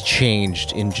that has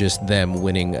changed in just them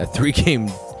winning a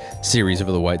 3-game series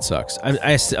over the White Sox.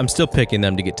 I'm still picking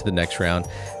them to get to the next round.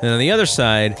 And on the other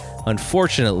side,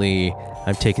 unfortunately,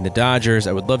 I'm taking the Dodgers.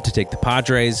 I would love to take the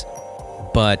Padres,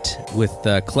 but with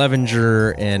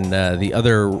Clevenger and the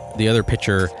other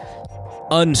pitcher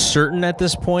uncertain at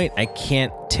this point, I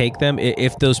can't take them.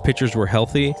 If those pitchers were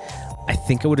healthy, I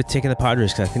think I would have taken the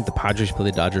Padres because I think the Padres play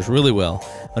the Dodgers really well.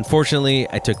 Unfortunately,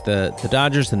 I took the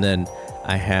Dodgers, and then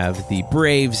I have the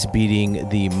Braves beating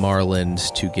the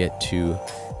Marlins to get to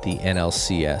the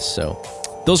NLCS. So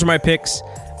those are my picks.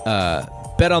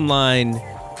 Bet Online,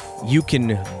 you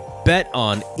can bet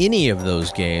on any of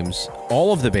those games,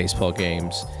 all of the baseball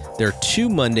games. There are 2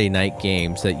 Monday night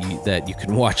games that you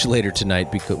can watch later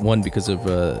tonight, because of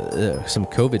some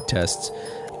COVID tests.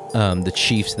 The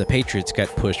Chiefs and the Patriots got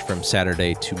pushed from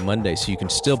Saturday to Monday, so you can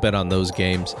still bet on those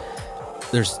games.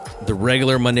 There's the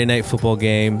regular Monday Night Football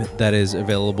game that is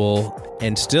available,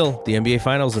 and still the NBA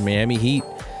Finals, the Miami Heat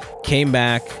came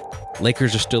back.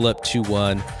 Lakers are still up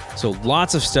 2-1, so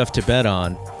lots of stuff to bet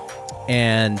on,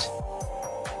 and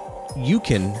you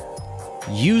can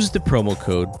use the promo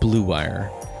code BlueWire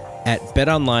at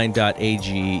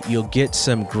betonline.ag. You'll get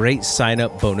some great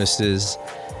sign-up bonuses.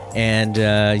 And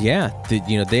Blue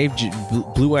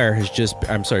Wire has just,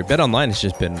 BetOnline has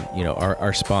just been,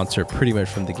 our sponsor pretty much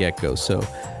from the get-go. So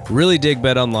really dig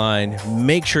BetOnline.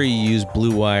 Make sure you use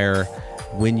Blue Wire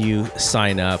when you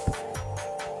sign up.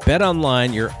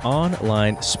 BetOnline, your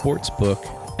online sportsbook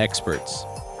experts.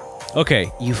 Okay,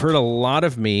 you've heard a lot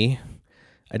of me.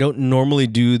 I don't normally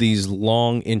do these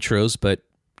long intros, but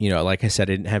like I said,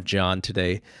 I didn't have John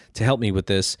today to help me with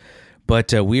this.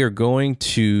 But we are going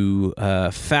to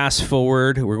fast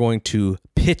forward. We're going to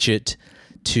pitch it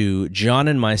to John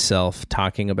and myself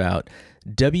talking about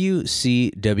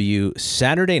WCW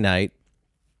Saturday Night,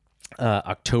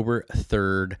 October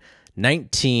 3rd,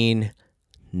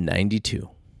 1992.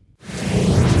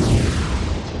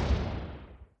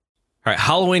 All right,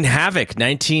 Halloween Havoc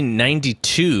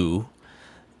 1992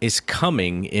 is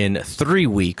coming in 3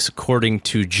 weeks, according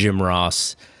to Jim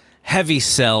Ross. Heavy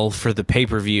sell for the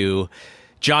pay-per-view.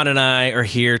 John and I are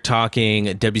here talking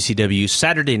WCW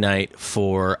Saturday Night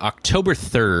for October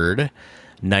 3rd,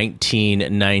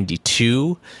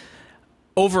 1992.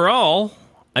 Overall,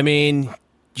 I mean,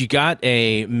 you got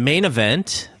a main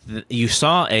event. You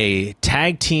saw a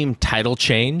tag team title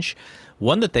change,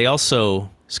 one that they also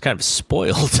kind of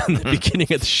spoiled in the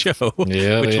beginning of the show, which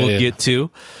we'll get to.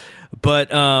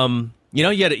 But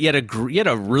you had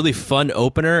a really fun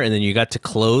opener, and then you got to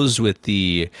close with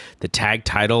the tag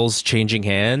titles changing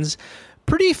hands.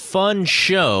 Pretty fun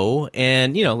show,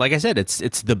 and like I said,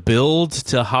 it's the build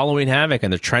to Halloween Havoc,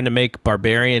 and they're trying to make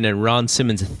Barbarian and Ron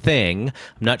Simmons a thing.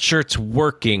 I'm not sure it's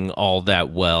working all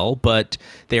that well, but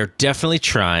they are definitely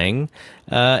trying.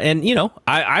 And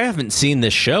I haven't seen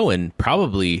this show in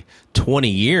probably 20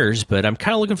 years, but I'm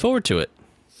kind of looking forward to it.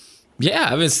 Yeah,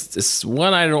 I mean, it's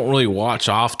one I don't really watch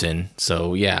often,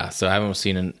 so yeah. So I haven't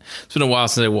seen it. It's been a while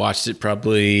since I watched it,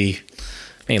 probably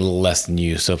maybe less than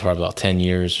you, so probably about 10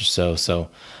 years or so.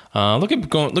 So looking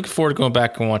forward to going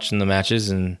back and watching the matches,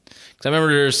 and because I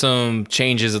remember there's some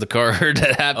changes of the card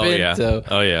that happened. Oh yeah, so,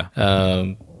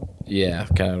 yeah.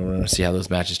 Kind of want to see how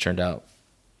those matches turned out.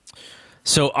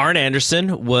 So Arn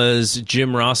Anderson was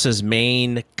Jim Ross's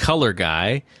main color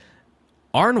guy.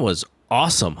 Arn was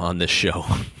awesome on this show.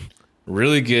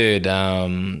 Really good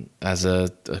as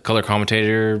a color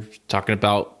commentator, talking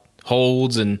about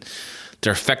holds and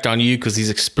their effect on you because he's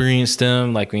experienced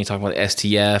them. Like when you talk about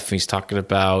STF, and he's talking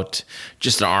about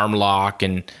just an arm lock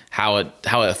and how it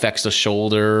affects the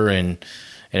shoulder and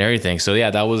everything. So yeah,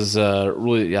 that was it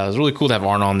was really cool to have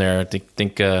Arn on there. I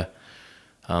think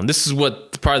this is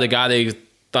what probably the guy they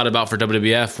thought about for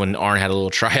WWF when Arn had a little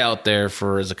tryout there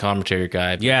as a commentary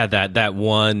guy. Yeah, that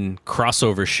one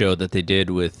crossover show that they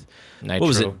did with Nitro. What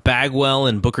was it, Bagwell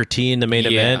and Booker T in the main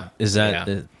event? Is that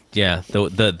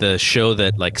the show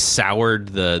that like soured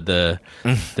the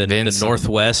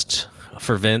Northwest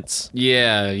for Vince?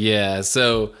 Yeah.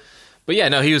 So, but yeah,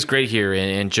 no, he was great here,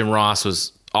 and Jim Ross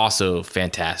was also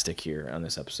fantastic here on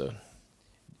this episode.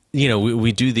 You know,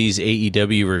 we do these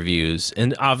AEW reviews,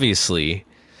 and obviously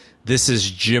this is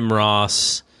Jim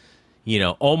Ross, you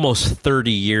know, almost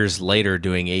 30 years later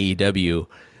doing AEW.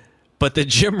 But the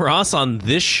Jim Ross on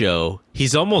this show,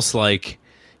 he's almost like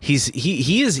he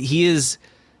is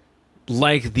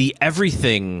like the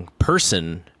everything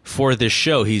person for this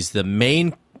show. He's the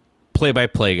main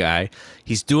play-by-play guy.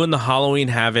 He's doing the Halloween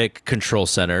Havoc control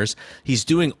centers. He's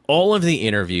doing all of the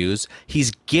interviews.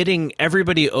 He's getting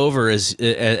everybody over as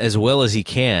well as he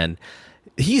can.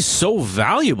 He's so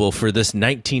valuable for this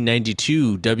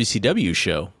 1992 WCW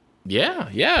show. Yeah,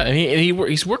 and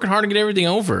he's working hard to get everything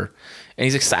over, and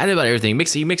he's excited about everything.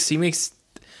 He makes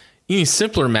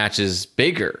simpler matches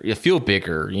bigger. You feel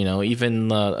bigger, you know.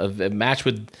 Even a match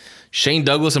with Shane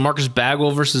Douglas and Marcus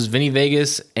Bagwell versus Vinny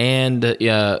Vegas and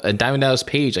Diamond Dallas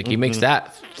Page, like he makes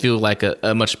that feel like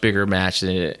a much bigger match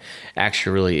than it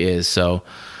actually really is. So,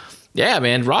 yeah,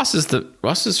 man, Ross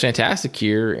is fantastic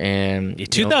here, and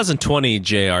 2020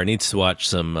 JR needs to watch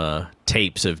some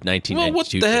tapes of 1992. Well, what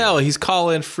the hell? He's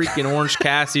calling freaking Orange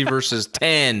Cassidy versus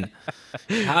 10.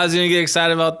 How's he gonna get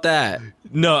excited about that?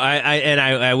 No,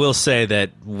 I will say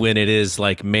that when it is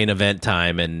like main event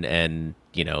time and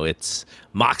you know it's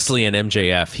Moxley and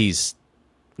MJF, he's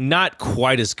not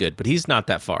quite as good, but he's not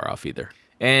that far off either.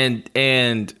 And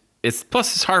it's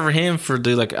plus it's hard for him for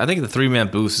the like I think the 3-man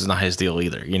boost is not his deal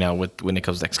either. You know, when it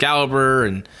comes to Excalibur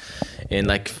and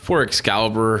like for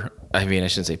Excalibur, I mean I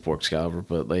shouldn't say for Excalibur,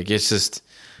 but like it's just.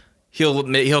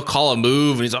 He'll call a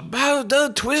move and he's like, about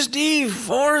the twisty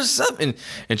for something,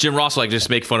 and Jim Ross will like just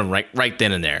make fun of him right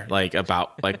then and there, like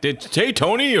about like hey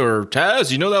Tony or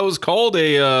Taz, you know that was called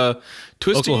a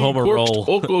twisty Oklahoma roll.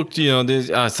 You know,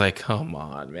 it's like come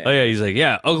on, man. Oh yeah, he's like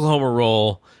Oklahoma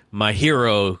roll. My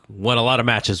hero won a lot of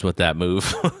matches with that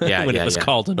move. When it was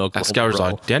called an Oklahoma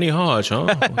roll. Like Danny Hodge,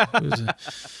 huh?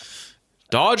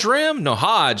 Dodge Ram? No,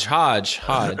 Hodge.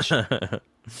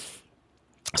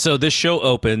 So this show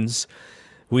opens.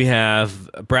 We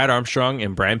have Brad Armstrong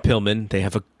and Brian Pillman. They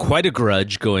have quite a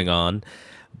grudge going on,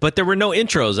 but there were no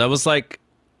intros. I was like,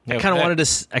 I kind of wanted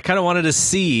to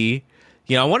see.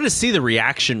 You know, I wanted to see the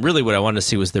reaction. Really, what I wanted to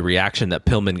see was the reaction that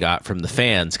Pillman got from the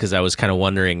fans, because I was kind of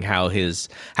wondering how he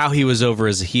was over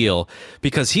as a heel,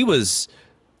 because he was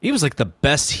like the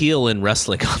best heel in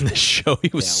wrestling on this show.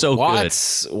 He was so good.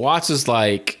 Watts is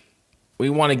like, we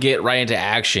want to get right into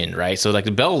action, right? So like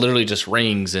the bell literally just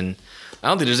rings, and I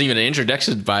don't think there's even an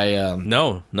introduction by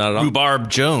no, not at all. Rhubarb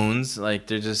Jones. Like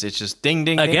it's just ding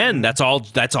ding. Again, ding. that's all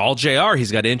JR.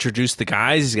 He's got to introduce the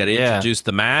guys. He's got to introduce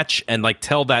the match and like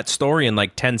tell that story in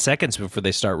like 10 seconds before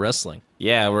they start wrestling.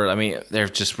 Yeah, we're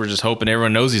just hoping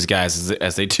everyone knows these guys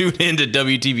as they tune into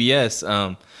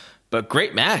WTBS. But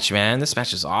great match, man. This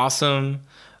match is awesome.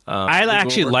 I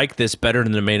actually like this better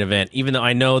than the main event, even though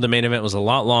I know the main event was a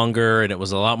lot longer and it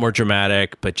was a lot more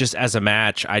dramatic. But just as a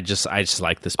match, I just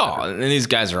like this better. Oh, and these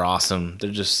guys are awesome.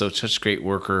 They're just such great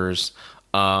workers.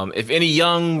 If any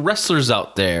young wrestlers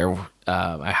out there,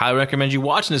 I highly recommend you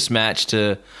watching this match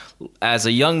as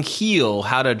a young heel,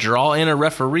 how to draw in a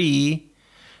referee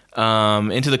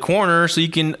into the corner so you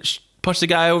can punch the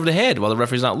guy over the head while the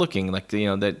referee's not looking. Like,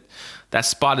 you know, that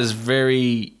spot is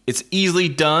it's easily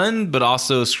done, but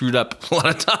also screwed up a lot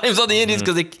of times on the Indians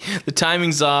because the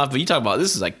timing's off. But you talk about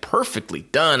this is like perfectly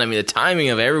done. I mean, the timing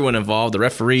of everyone involved, the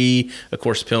referee, of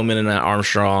course, Pillman and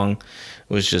Armstrong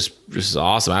was just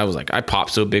awesome. I was like, I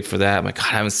popped so big for that. I'm like, God,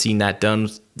 I haven't seen that done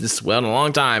this well in a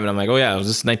long time. And I'm like, oh yeah, it was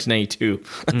just 1992.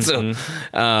 So,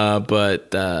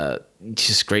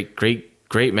 just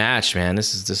great match, man.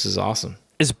 This is awesome.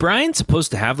 Is Brian supposed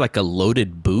to have like a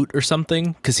loaded boot or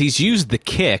something? Because he's used the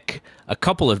kick a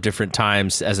couple of different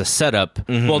times as a setup.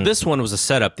 Mm-hmm. Well, this one was a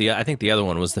setup. I think the other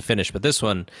one was the finish. But this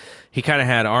one, he kind of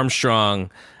had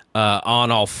Armstrong on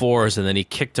all fours, and then he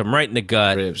kicked him right in the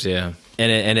gut. Ribs, yeah.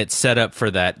 And it's set up for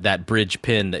that bridge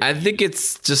pin. I think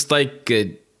it's just like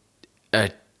a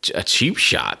a cheap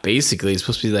shot. Basically, it's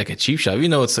supposed to be like a cheap shot.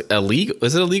 Even though it's illegal.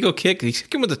 Is it a legal kick? He's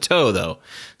kicking with the toe though.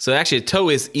 So actually, a toe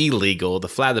is illegal. The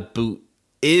flat of the boot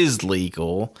is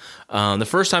legal. The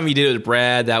first time he did it with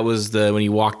Brad, that was when he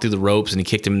walked through the ropes and he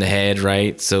kicked him in the head,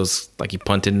 right? So it's like he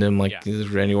punted him like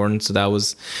Randy Orton. So that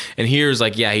was, and here's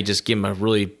like, he just gave him a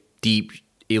really deep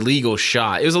illegal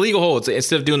shot. It was a legal hold.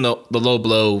 Instead of doing the low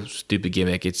blow stupid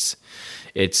gimmick, it's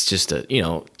just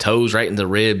toes right in the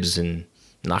ribs and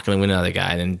knocking the wind out of the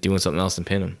guy and then doing something else and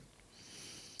pin him.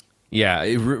 Yeah,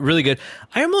 really good.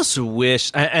 I almost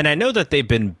wish, and I know that they've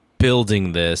been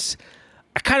building this,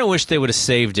 I kind of wish they would have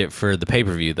saved it for the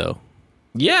pay-per-view, though.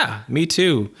 Yeah, me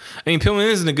too. I mean, Pillman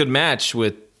isn't a good match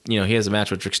with, he has a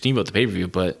match with Rick Steamboat at the pay-per-view,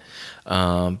 but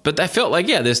I felt like,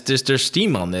 there's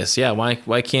steam on this. Yeah,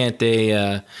 why can't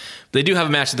they? They do have a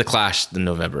match at the Clash in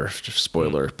November.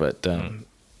 Spoiler, but Brad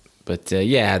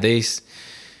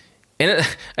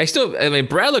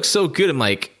looks so good. I'm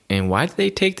like, and why did they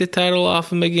take the title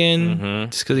off him again?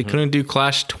 Mm-hmm. Just because he couldn't do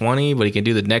Clash 20, but he can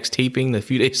do the next taping a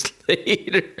few days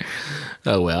later.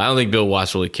 Oh, well, I don't think Bill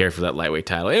Watts really cared for that lightweight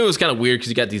title. It was kind of weird because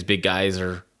you got these big guys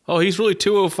he's really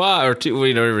 205 or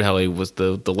whatever the hell he was,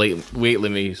 the late weight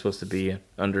limit he's supposed to be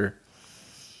under.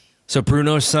 So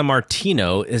Bruno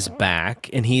Sammartino is back,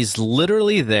 and he's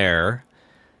literally there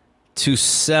to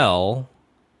sell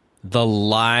the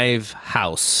live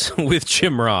house with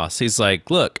Jim Ross. He's like,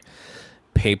 look,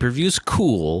 pay-per-view's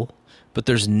cool, but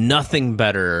there's nothing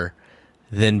better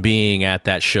than being at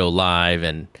that show live,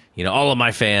 and all of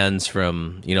my fans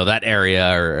from that area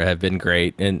have been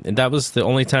great, and that was the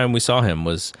only time we saw him,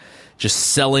 was just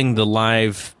selling the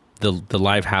live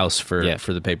house for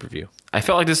the pay-per-view. I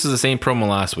felt like this is the same promo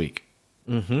last week.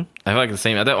 Mm-hmm. I felt like the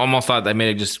same. I almost thought they may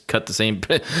have just cut the same.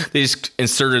 They just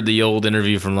inserted the old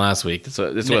interview from last week. That's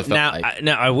what it felt like.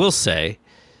 Now I will say,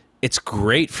 it's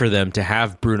great for them to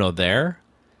have Bruno there,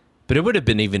 but it would have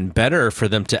been even better for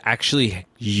them to actually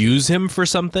use him for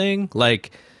something.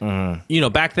 Like,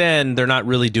 back then they're not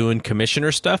really doing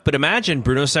commissioner stuff, but imagine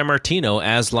Bruno Sammartino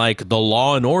as like the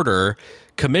Law and Order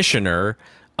commissioner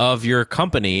of your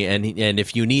company, and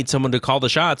if you need someone to call the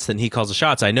shots, then he calls the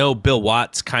shots. I know Bill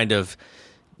Watts kind of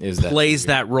plays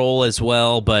that role as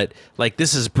well, but like,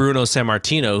 this is Bruno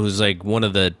Sammartino, who's like one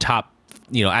of the top,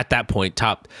 at that point,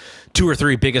 top 2 or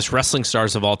 3 biggest wrestling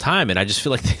stars of all time, and I just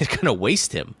feel like they kind of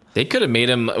waste him. They could have made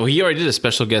him. Well, he already did a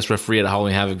special guest referee at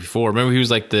Halloween Havoc before. Remember, he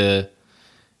was like Did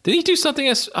he do something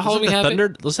at Halloween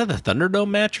Havoc? Was that the Thunderdome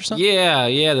match or something?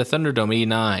 Yeah, the Thunderdome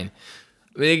 '89.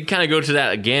 They kind of go to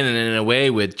that again, and in a way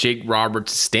with Jake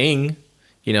Roberts Sting,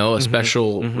 a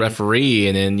special referee,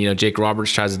 and then Jake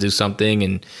Roberts tries to do something,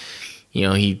 and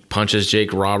he punches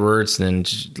Jake Roberts, and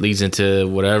then leads into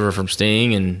whatever from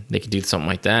Sting, and they could do something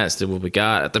like that. It's still what we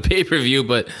got at the pay-per-view,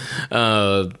 but they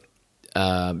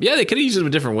could have used it a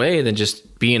different way than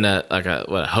just being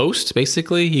a host.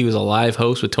 Basically, he was a live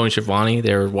host with Tony Schiavone.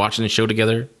 They were watching the show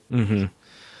together. Mm-hmm.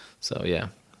 So yeah,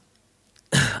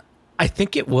 I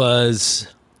think it was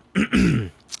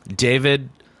David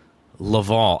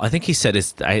Laval. I think he said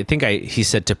he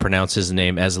said to pronounce his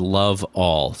name as Love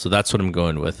All. So that's what I'm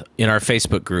going with in our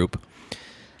Facebook group.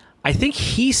 I think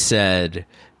he said,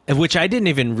 which I didn't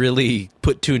even really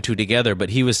put 2 and 2 together, but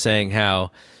he was saying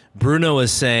how Bruno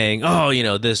is saying,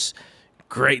 this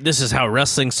is how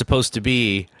wrestling's supposed to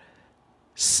be.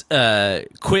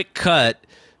 Quick cut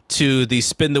to the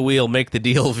spin the wheel, make the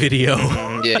deal video.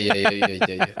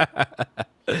 Yeah.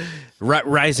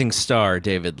 Rising star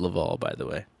David Laval, by the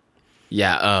way.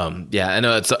 Yeah, I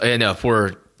know.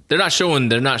 They're not showing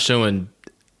Mr.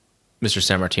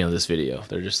 Sammartino this video.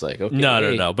 They're just like, okay,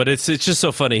 no. But it's just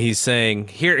so funny. He's saying,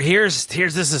 here's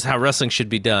this is how wrestling should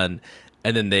be done.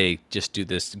 And then they just do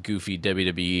this goofy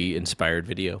WWE inspired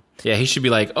video. Yeah, he should be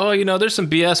like, there's some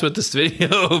BS with this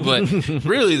video, but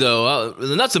really though,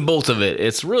 the nuts and bolts of it,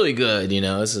 it's really good.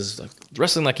 This is like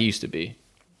wrestling like it used to be.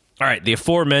 All right, the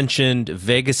aforementioned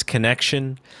Vegas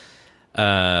connection,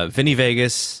 Vinny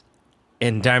Vegas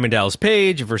and Diamond Dallas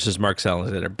Page versus Mark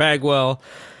Alexander Bagwell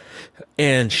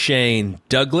and Shane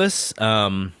Douglas.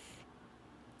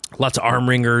 Lots of arm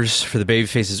ringers for the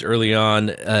babyfaces early on.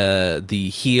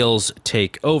 The heels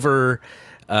take over.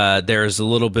 There's a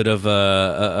little bit of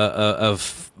a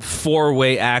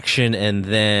 4-way action, and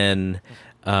then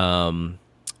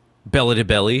belly to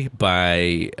belly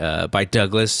by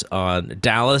Douglas on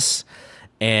Dallas.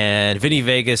 And Vinny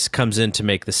Vegas comes in to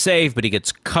make the save, but he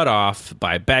gets cut off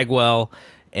by Bagwell,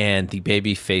 and the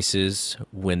babyfaces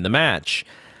win the match.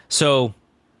 So,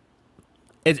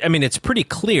 it's pretty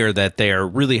clear that they are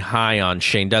really high on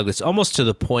Shane Douglas, almost to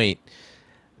the point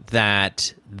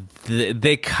that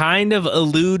they kind of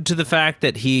allude to the fact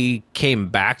that he came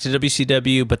back to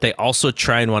WCW, but they also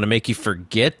try and want to make you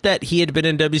forget that he had been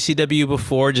in WCW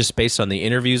before, just based on the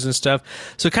interviews and stuff.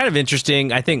 So kind of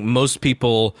interesting. I think most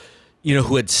people,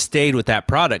 who had stayed with that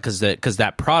product, because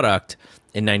that product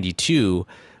in '92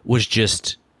 was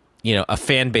just, a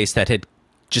fan base that had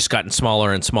just gotten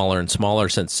smaller and smaller and smaller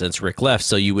since Rick left.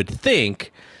 So you would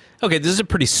think, okay, this is a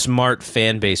pretty smart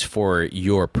fan base for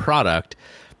your product.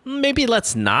 Maybe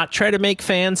let's not try to make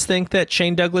fans think that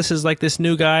Shane Douglas is like this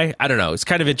new guy. I don't know. It's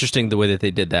kind of interesting the way that they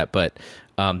did that, but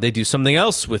they do something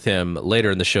else with him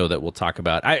later in the show that we'll talk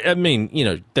about. I mean,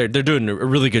 they're doing a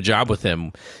really good job with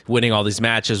him, winning all these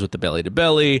matches with the belly to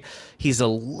belly. He's a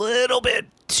little bit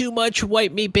too much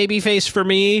white meat babyface for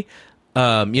me.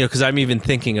 Because I'm even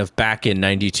thinking of back in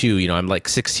 '92. I'm like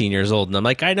 16 years old, and I'm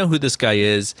like, I know who this guy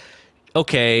is.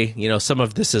 Okay, some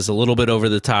of this is a little bit over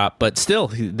the top, but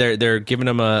still, they're giving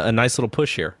him a nice little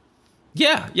push here.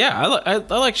 Yeah.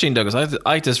 I like Shane Douglas. I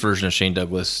like this version of Shane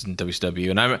Douglas in WCW,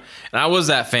 and I was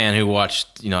that fan who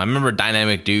watched. I remember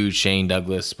Dynamic Dude Shane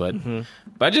Douglas, but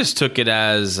I just took it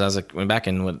as I was like back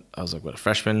in I was a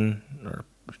freshman or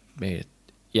maybe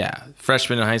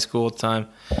freshman in high school at the time.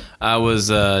 I was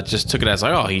just took it as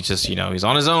like, oh, he's just he's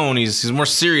on his own. He's more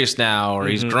serious now, or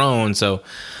he's grown. So.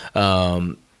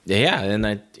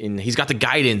 And he's got the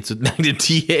guidance with Magnet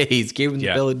TAs, gave him the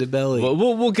belly to belly. Well,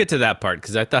 we'll get to that part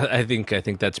because I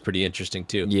think that's pretty interesting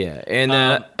too. Yeah, and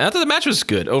I thought the match was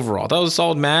good overall. That was a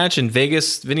solid match. And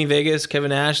Vinny Vegas, Kevin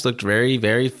Nash looked very,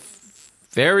 very,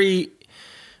 very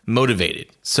motivated.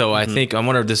 So I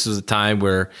wonder if this was a time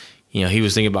where he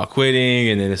was thinking about quitting,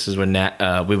 and then this is when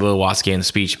Will Watts gave a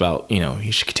speech about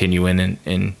he should continue in,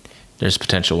 and there's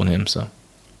potential in him.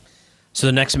 So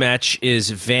the next match is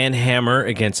Van Hammer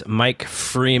against Mike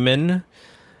Freeman.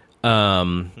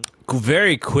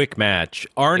 Very quick match.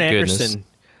 Arn Anderson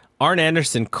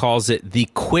calls it the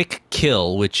quick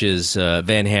kill, which is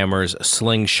Van Hammer's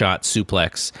slingshot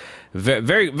suplex.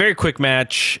 Very, very quick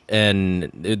match,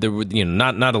 and there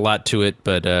not a lot to it,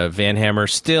 but Van Hammer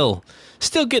still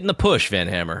getting the push. Van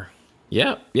Hammer.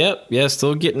 Yep,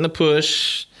 still getting the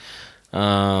push.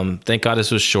 Thank God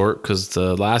this was short because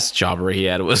the last jobber he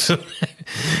had was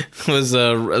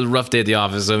a rough day at the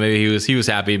office. So maybe he was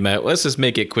happy. But let's just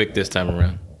make it quick this time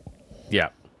around.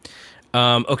 Yeah.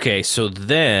 Okay. So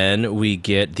then we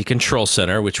get the control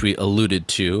center, which we alluded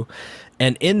to,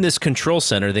 and in this control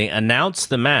center, they announced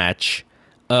the match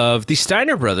of the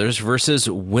Steiner brothers versus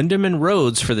Windham and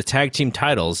Rhodes for the tag team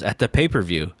titles at the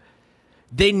pay-per-view.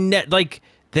 They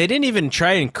didn't even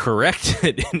try and correct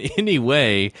it in any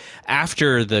way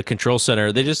after the control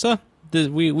center. They just,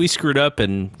 we screwed up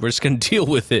and we're just going to deal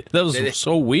with it. That was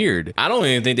so weird. I don't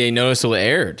even think they noticed till it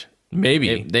aired.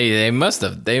 Maybe. They must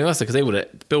have. Because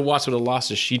Bill Watts would have lost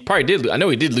his shit. He probably did. I know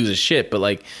he did lose his shit, but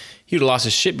he would have lost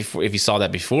his shit if he saw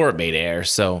that before it made air.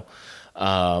 So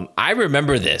I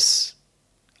remember this.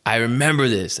 I remember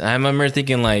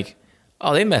thinking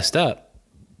oh, they messed up.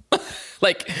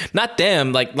 Not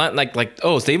them,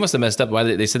 oh, so they must have messed up. Why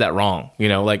they said that wrong?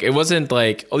 It wasn't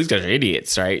oh, these guys are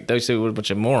idiots, right? They said we're a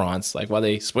bunch of morons. Why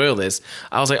they spoil this?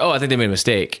 I was like, oh, I think they made a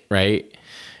mistake, right?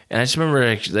 And I just remember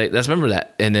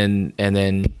that, and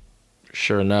then,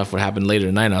 sure enough, what happened later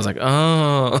tonight, I was like,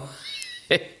 oh,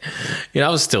 I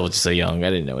was still just so young. I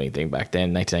didn't know anything back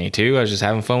then, 1992. I was just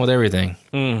having fun with everything.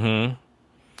 Mm-hmm.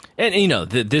 And,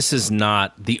 this is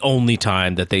not the only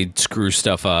time that they'd screw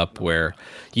stuff up where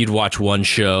you'd watch one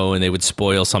show and they would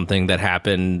spoil something that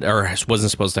happened or wasn't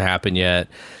supposed to happen yet.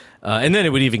 And then it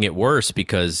would even get worse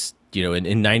because,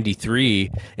 in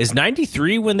 93, is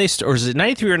 93 when they or is it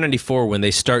 93 or 94 when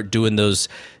they start doing those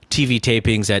TV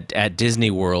tapings at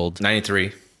Disney World?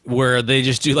 93. Where they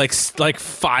just do like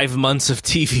 5 months of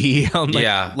TV on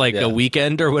a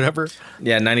weekend or whatever.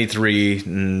 Yeah, 93,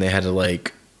 and they had to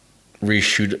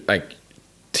reshoot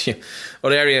people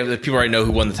already know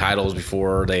who won the titles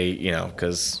before they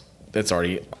because that's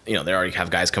already they already have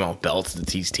guys come out with belts to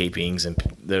these tapings and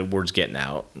the word's getting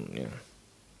out.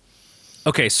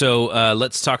 Okay, so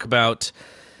let's talk about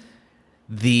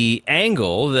the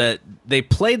angle that they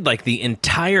played the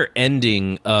entire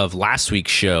ending of last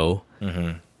week's show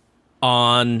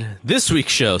on this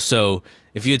week's show. So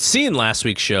if you had seen last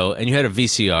week's show and you had a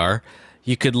VCR,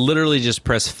 you could literally just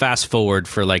press fast forward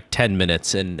for 10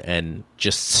 minutes and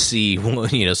just see,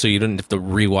 so you didn't have to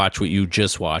rewatch what you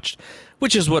just watched,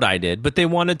 which is what I did. But they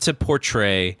wanted to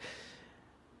portray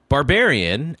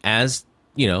Barbarian as,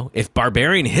 if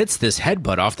Barbarian hits this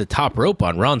headbutt off the top rope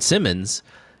on Ron Simmons,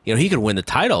 he could win the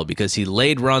title because he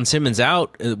laid Ron Simmons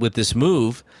out with this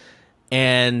move.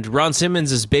 And Ron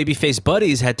Simmons' babyface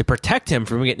buddies had to protect him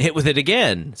from getting hit with it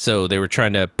again. So they were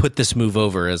trying to put this move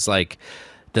over as like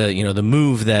the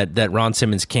move that Ron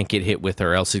Simmons can't get hit with,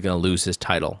 or else he's going to lose his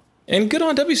title. And good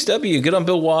on WCW, good on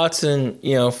Bill Watson,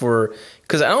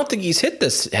 because I don't think he's hit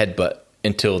this headbutt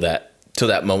until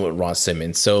that moment with Ron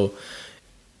Simmons. So,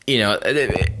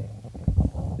 they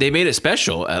made it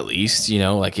special at least,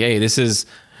 like, hey, this is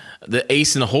the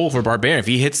ace in the hole for Barbarian. If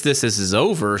he hits this is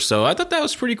over. So I thought that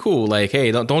was pretty cool. Like,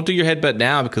 hey, don't do your headbutt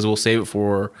now because we'll save it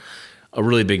for a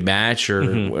really big match or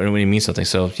when it means something.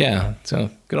 So yeah, so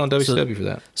good on WCW for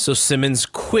that. So Simmons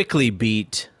quickly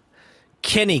beat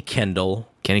Kenny Kendall,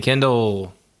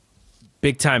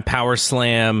 big time power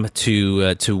slam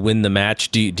to win the match.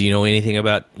 Do you know anything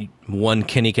about one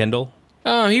Kenny Kendall?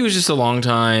 He was just a long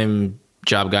time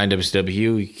job guy in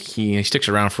WCW. He sticks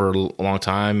around for a long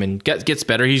time and gets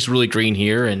better. He's really green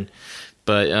here,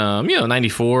 but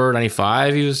 94,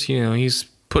 95, he's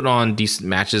putting on decent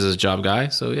matches as a job guy.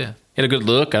 So yeah, he had a good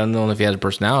look. I don't know if he had a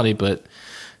personality, but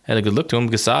had a good look to him,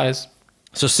 good size.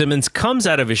 So Simmons comes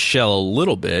out of his shell a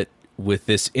little bit with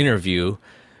this interview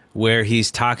where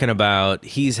he's talking about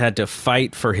he's had to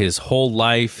fight for his whole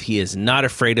life. He is not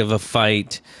afraid of a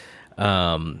fight.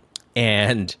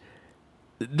 And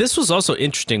this was also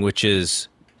interesting, which is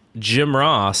Jim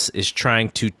Ross is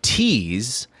trying to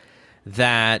tease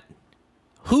that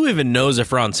who even knows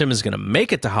if Ron Simmons is going to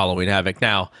make it to Halloween Havoc.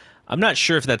 Now, I'm not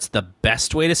sure if that's the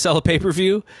best way to sell a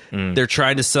pay-per-view. They're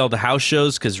trying to sell the house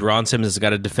shows because Ron Simmons has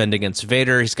got to defend against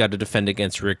Vader. He's got to defend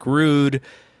against Rick Rude.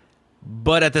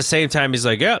 But at the same time, he's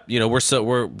like, yeah,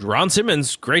 we're Ron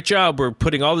Simmons, great job. We're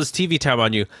putting all this TV time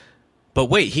on you. But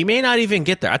wait, he may not even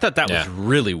get there. I thought that was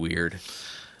really weird.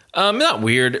 Not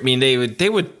weird. I mean, they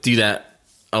would do that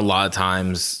a lot of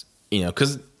times,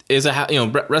 because wrestling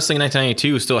in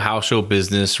 1992 is still house show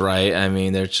business, right? I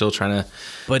mean, they're still trying to.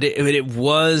 But it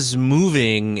was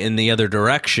moving in the other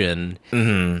direction,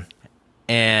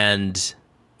 and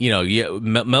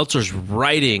Meltzer's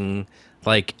writing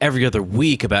like every other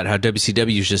week about how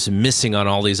WCW is just missing on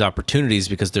all these opportunities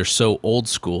because they're so old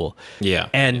school. Yeah.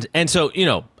 And so,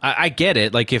 I get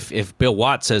it. Like if Bill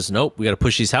Watts says, nope, we got to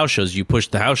push these house shows, you push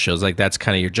the house shows. Like that's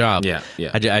kind of your job. Yeah.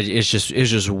 Yeah. It's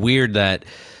just weird that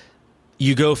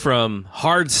you go from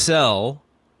hard sell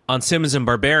on Simmons and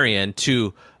Barbarian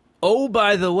to, oh,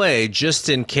 by the way, just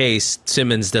in case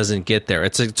Simmons doesn't get there.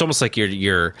 It's almost like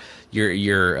you're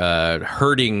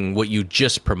hurting what you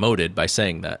just promoted by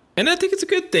saying that. And I think it's a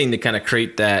good thing to kind of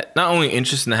create that, not only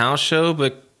interest in the house show,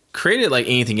 but create it like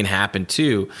anything can happen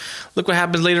too. Look what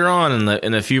happens later on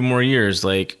in a few more years.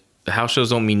 Like the house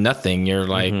shows don't mean nothing. You're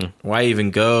like, why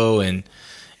even go? And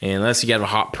unless you have a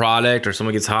hot product or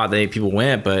someone gets hot, then people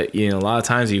went. But a lot of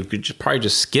times you could probably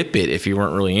just skip it if you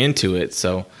weren't really into it.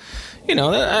 So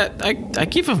I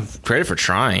give him credit for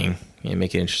trying and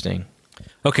make it interesting.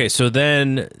 Okay, so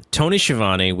then Tony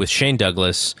Schiavone with Shane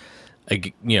Douglas,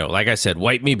 like I said,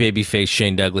 white me babyface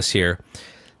Shane Douglas here.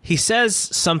 He says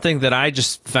something that I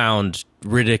just found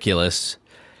ridiculous.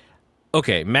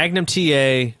 Okay, Magnum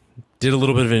TA did a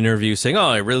little bit of an interview saying, oh,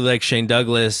 I really like Shane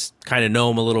Douglas, kind of know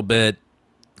him a little bit,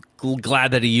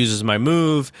 glad that he uses my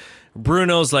move.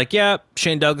 Bruno's like, yeah,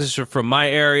 Shane Douglas is from my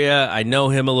area, I know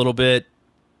him a little bit,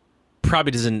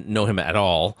 probably doesn't know him at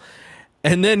all.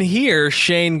 And then here,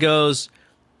 Shane goes,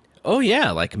 oh, yeah,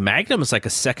 like Magnum is like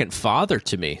a second father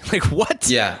to me. Like, what?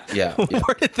 Yeah.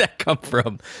 Where did that come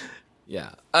from? Yeah.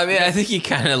 I mean, I think he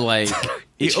kind of like...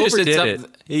 he overdid it.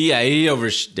 Yeah, he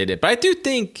overdid it. But I do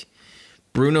think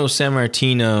Bruno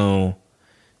Sammartino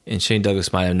and Shane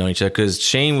Douglas might have known each other because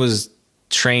Shane was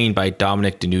trained by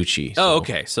Dominic DeNucci. So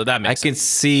okay. So that makes sense. I can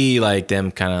see like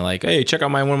them kind of like, hey, check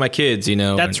out one of my kids,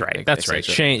 That's right. That's right.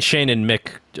 Shane and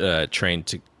Mick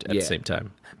trained at the same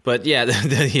time. But yeah,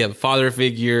 the father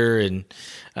figure and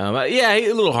a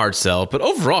little hard sell. But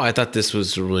overall, I thought this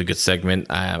was a really good segment.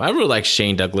 I really like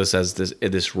Shane Douglas as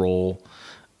this role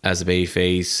as a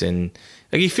babyface, and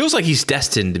like he feels like he's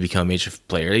destined to become a major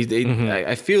player.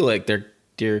 I feel like they're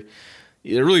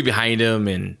really behind him,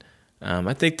 and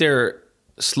I think they're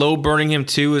slow burning him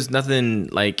too. Is nothing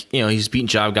like he's beating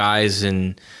job guys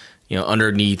and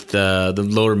underneath the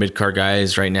lower mid card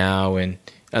guys right now, and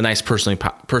a nice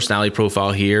personality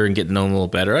profile here and getting to know him a little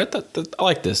better. I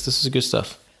like this. This is good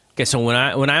stuff. Okay, so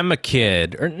when I'm a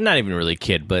kid, or not even really a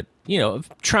kid, but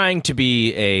trying to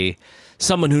be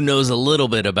someone who knows a little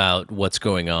bit about what's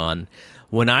going on,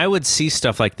 when I would see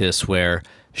stuff like this where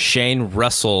Shane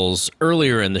wrestles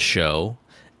earlier in the show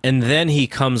and then he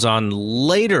comes on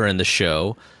later in the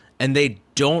show and they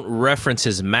don't reference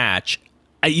his match,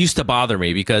 it used to bother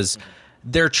me because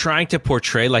they're trying to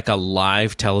portray like a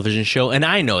live television show, and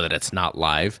I know that it's not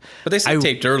live. But they said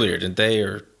taped earlier, didn't they?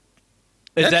 Or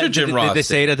Jim Ross? Did they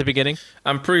say it at the beginning?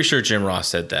 I'm pretty sure Jim Ross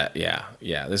said that. Yeah.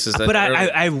 This is. But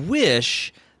I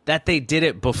wish that they did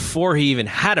it before he even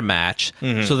had a match,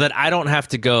 so that I don't have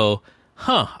to go,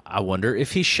 I wonder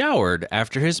if he showered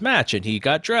after his match and he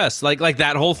got dressed. Like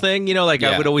that whole thing,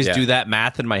 I would always do that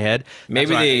math in my head.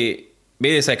 Maybe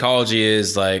the psychology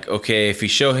is like, okay, if you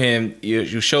show him,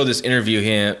 you show this interview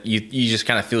him, you just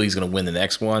kind of feel he's going to win the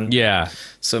next one. Yeah.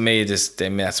 So maybe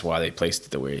that's why they placed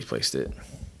it the way he placed it.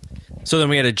 So then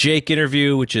we had a Jake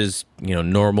interview, which is,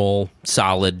 normal,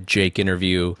 solid Jake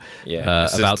interview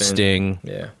about Sting.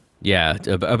 Yeah,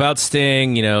 about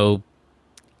Sting,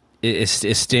 is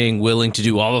Sting willing to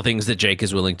do all the things that Jake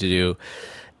is willing to do?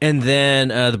 And then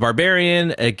the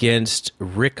Barbarian against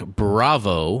Rick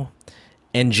Bravo,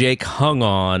 and Jake hung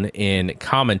on in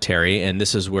commentary, and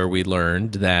this is where we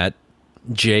learned that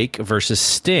Jake versus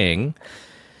Sting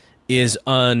is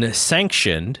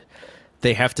unsanctioned.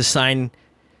 They have to sign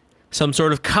some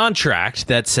sort of contract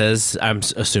that says, I'm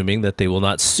assuming that they will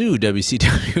not sue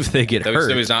WCW if they get hurt.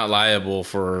 WCW is not liable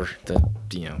for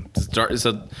it's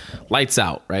a lights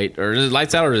out, right? Or is it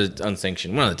lights out or is it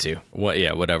unsanctioned? One of the two.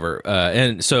 Whatever.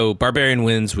 And so Barbarian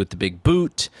wins with the big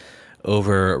boot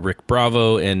over Rick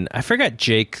Bravo, and I forgot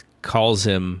Jake calls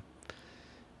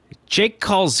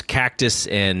Cactus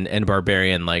and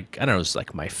Barbarian, like, I don't know, it's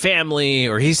like my family,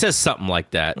 or he says something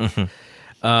like that. Mm-hmm.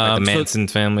 Like the Manson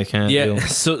family kind of deal.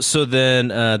 So then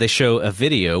they show a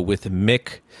video with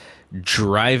Mick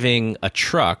driving a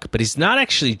truck, but he's not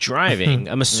actually driving.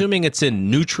 I'm assuming it's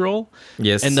in neutral.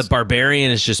 Yes. And the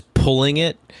Barbarian is just pulling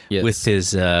it with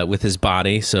his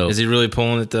body. So is he really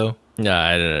pulling it though? No,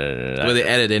 I don't know. Where they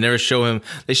edit, they never show him.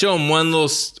 They show him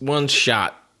one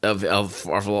shot of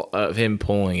him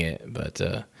pulling it, but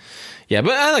but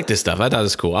I like this stuff. I thought it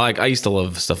was cool. I used to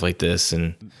love stuff like this,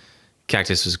 and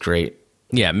Cactus was great.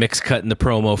 Yeah, Mick's cutting the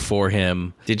promo for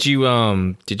him. Did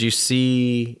you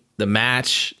see the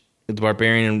match with the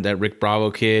Barbarian and that Rick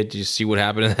Bravo kid? Did you see what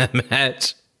happened in that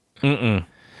match? Mm-mm.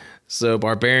 So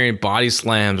Barbarian body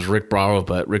slams Rick Bravo,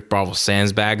 but Rick Bravo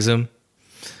sandbags him.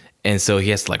 And so he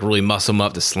has to like really muscle him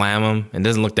up to slam him. And it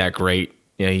doesn't look that great.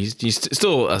 He's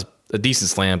still a decent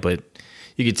slam, but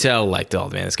you could tell like, oh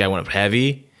man, this guy went up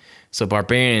heavy. So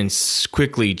Barbarian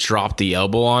quickly dropped the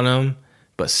elbow on him,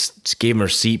 but gave him a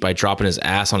seat by dropping his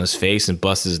ass on his face and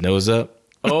busted his nose up.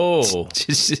 Oh,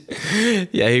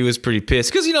 yeah, he was pretty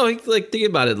pissed because think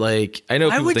about it. Like, I know.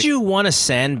 Why would you want to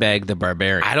sandbag the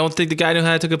Barbarian? I don't think the guy knew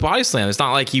how to take a body slam. It's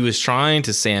not like he was trying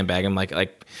to sandbag him. Like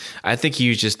I think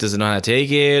he just doesn't know how to take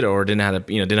it, or didn't know how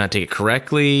to take it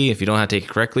correctly. If you don't know how to take it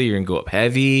correctly, you're gonna go up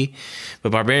heavy.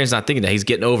 But Barbarian's not thinking that. He's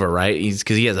getting over, right?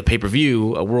 Because he has a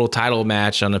pay-per-view, a world title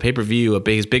match on a pay-per-view,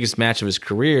 his biggest match of his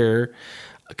career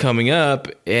coming up,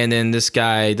 and then this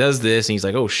guy does this, and he's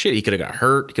like, oh shit, he could have got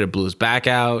hurt, he could have blew his back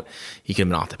out, he could have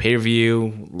been off the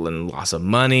pay-per-view and lost some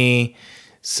money.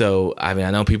 So I mean,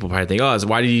 I know people probably think, oh,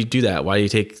 why did you do that? Why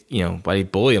do you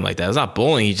bully him like that? It's not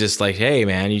bullying. He's just like, hey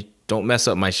man, you don't mess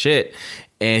up my shit.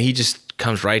 And he just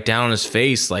comes right down on his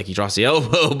face, like he drops the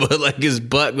elbow, but like his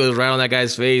butt goes right on that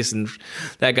guy's face, and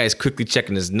that guy's quickly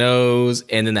checking his nose,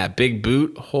 and then that big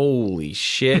boot, holy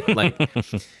shit.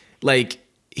 Like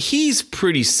he's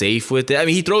pretty safe with it. I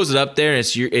mean, he throws it up there, and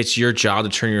it's your job to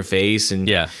turn your face, and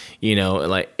no,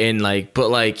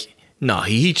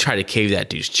 he tried to cave that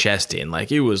dude's chest in.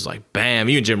 Like it was like bam.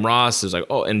 Even Jim Ross was like,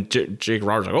 oh, and Jake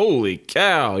Roberts was like, holy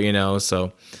cow,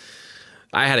 So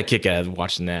I had a kick out of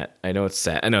watching that. I know it's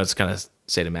sad. I know it's kind of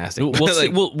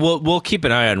sadomastic. We'll keep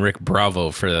an eye on Rick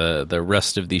Bravo for the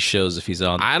rest of these shows if he's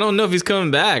on. I don't know if he's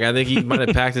coming back. I think he might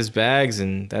have packed his bags,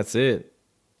 and that's it.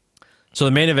 So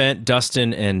the main event,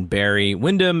 Dustin and Barry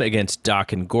Windham against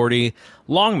Doc and Gordy.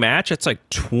 Long match. It's like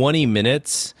 20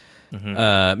 minutes.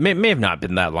 Mm-hmm. May have not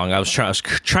been that long. I was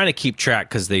trying to keep track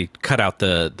because they cut out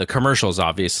the commercials,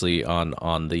 obviously, on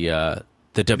the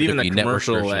WWE even the Network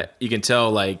commercial, version. You can tell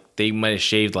like they might have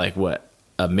shaved like what,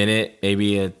 a minute,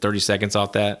 maybe 30 seconds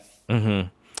off that. Mm-hmm.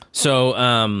 So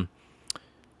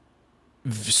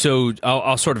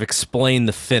I'll sort of explain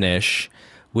the finish,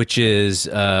 which is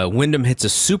Windham hits a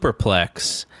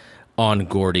superplex on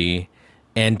Gordy,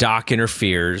 and Doc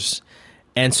interferes.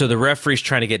 And so the referee's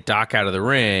trying to get Doc out of the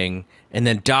ring, and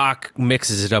then Doc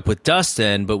mixes it up with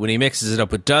Dustin, but when he mixes it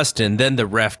up with Dustin, then the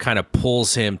ref kind of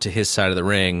pulls him to his side of the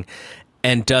ring,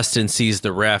 and Dustin sees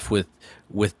the ref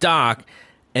with Doc,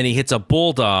 and he hits a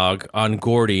bulldog on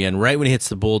Gordy, and right when he hits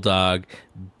the bulldog,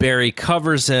 Barry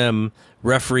covers him,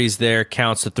 referee's there,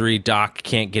 counts to 3, Doc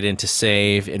can't get in to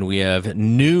save, and we have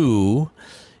new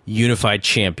unified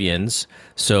champions.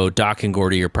 So Doc and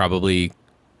Gordy are probably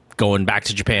going back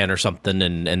to Japan or something,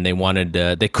 and they wanted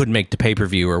they couldn't make the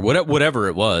pay-per-view or whatever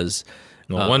it was.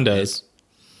 Well, one does.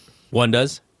 One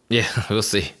does? Yeah, we'll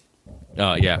see.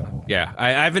 Oh yeah.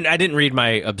 I didn't read my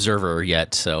Observer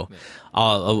yet, so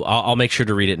I'll make sure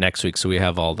to read it next week, so we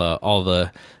have all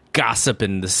the gossip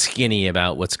and the skinny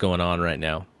about what's going on right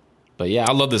now. But yeah,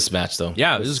 I love this match though.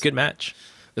 Yeah, this is a good match.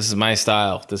 This is my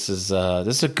style. This is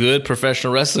a good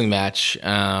professional wrestling match.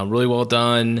 Really well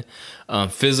done,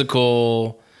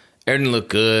 physical. Everything looked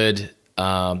good.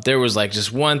 There was like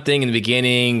just one thing in the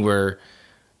beginning where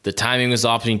the timing was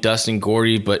off between Dustin and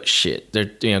Gordy, but shit,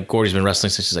 Gordy's been wrestling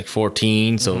since he's like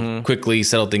 14, so quickly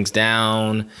settled things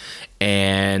down,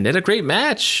 and they had a great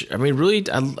match. I mean, really,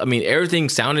 I mean, everything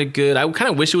sounded good. I kind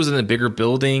of wish it was in a bigger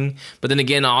building, but then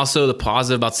again, also the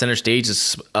positive about Center Stage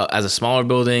is as a smaller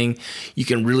building, you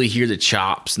can really hear the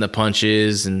chops and the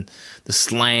punches and the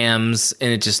slams,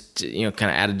 and it just kind of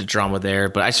added the drama there.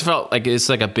 But I just felt like it's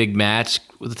like a big match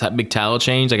with a big title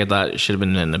change. Like I thought it should have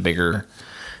been in a bigger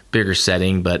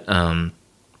setting, but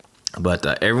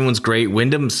everyone's great.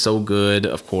 Wyndham's so good,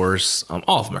 of course.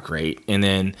 All of them are great. And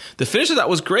then the finish of that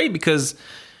was great because,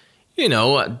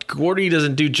 Gordy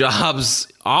doesn't do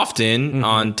jobs often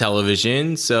on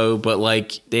television. So, but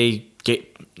like they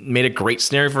made a great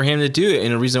scenario for him to do it.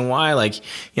 And the reason why,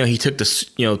 he took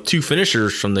the, two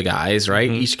finishers from the guys, right?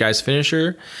 Each guy's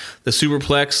finisher. The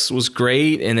superplex was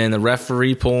great. And then the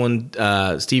referee pulling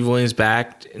Steve Williams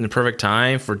back in the perfect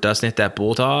time for Dustin to hit that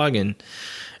bulldog. And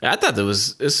I thought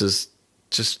this is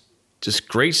just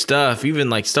great stuff.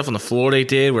 Even like stuff on the floor they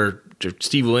did where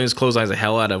Steve Williams clotheslined the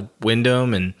hell out of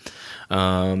Windham. And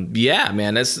yeah,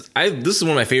 man, this is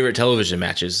one of my favorite television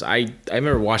matches. I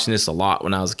remember watching this a lot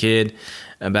when I was a kid,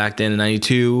 and back then in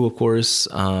 '92, of course.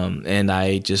 And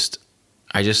I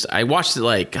watched it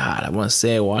like, God, I want to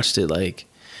say I watched it like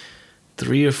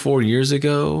 3 or 4 years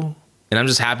ago, and I'm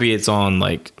just happy it's on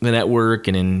like the network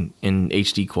and in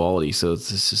HD quality. So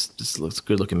this looks a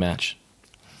good looking match.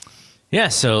 Yeah,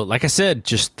 so like I said,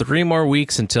 just 3 more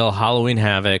weeks until Halloween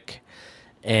Havoc,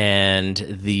 and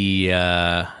the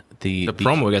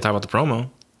promo. We got to talk about the promo.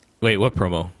 Wait, what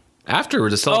promo? After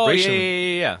the celebration. Oh,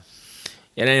 yeah.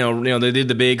 And they did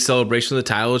the big celebration of the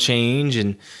title change,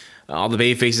 and all the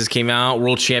baby faces came out.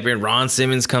 World champion Ron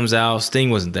Simmons comes out. Sting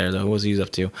wasn't there though. What was he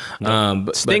up to? No.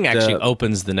 Sting actually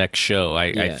opens the next show.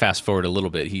 I fast forward a little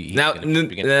bit.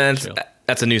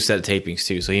 That's a new set of tapings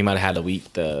too. So he might have had a week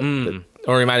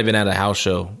or he might have been at a house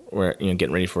show where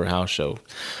getting ready for a house show.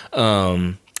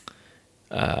 And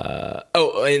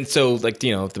so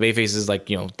the baby faces,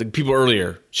 the people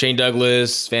earlier, Shane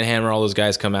Douglas, Van Hammer, all those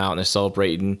guys come out and they're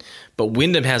celebrating. But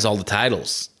Windham has all the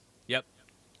titles. Yep.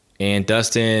 And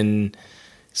Dustin,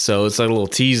 so it's like a little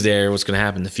tease there what's going to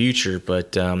happen in the future.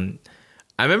 But I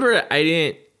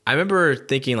remember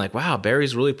thinking like, wow,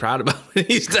 Barry's really proud about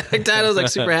these titles, like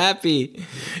super happy.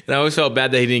 And I always felt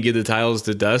bad that he didn't give the titles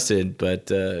to Dustin, but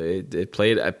it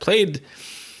played.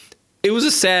 It was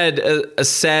a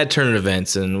sad turn of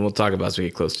events, and we'll talk about it as we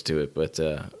get closer to it.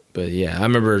 But yeah, I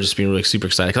remember just being really super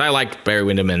excited because I liked Barry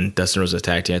Windham and Dustin Rhodes as a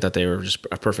tag team. I thought they were just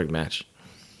a perfect match.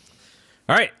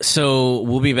 All right, so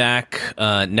we'll be back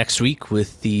next week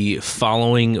with the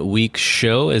following week's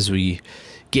show as we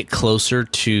get closer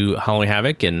to Halloween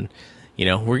Havoc, and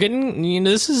we're getting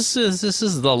this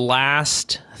is the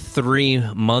last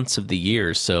 3 months of the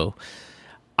year, so.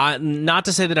 Not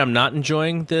to say that I'm not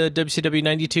enjoying the WCW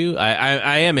 92.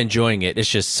 I am enjoying it. It's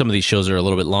just some of these shows are a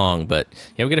little bit long, but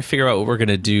we're going to figure out what we're going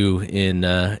to do in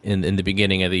the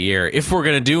beginning of the year, if we're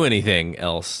going to do anything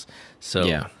else. So,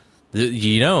 yeah.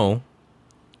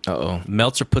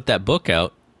 Meltzer put that book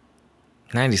out.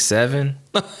 97?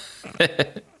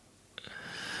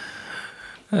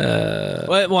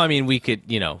 Well, I mean, we could,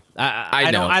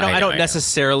 I don't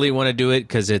necessarily want to do it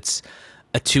because it's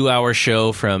a 2-hour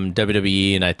show from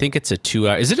WWE, and I think it's a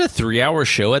 2-hour. Is it a 3-hour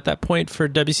show at that point for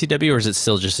WCW, or is it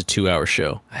still just a 2-hour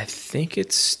show? I think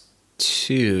it's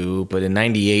 2, but in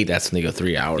 '98, that's when they go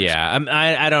 3 hours. Yeah,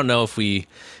 I don't know if we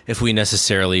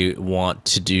necessarily want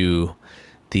to do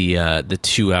the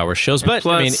 2-hour shows, but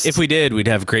plus, I mean, if we did, we'd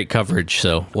have great coverage.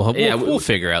 So we'll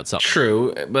figure out something.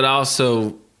 True, but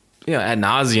also, ad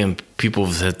nauseum,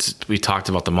 we talked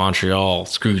about the Montreal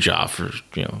screw job for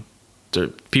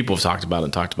people have talked about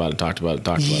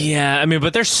it. Yeah, I mean,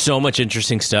 but there's so much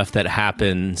interesting stuff that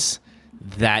happens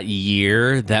that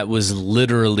year that was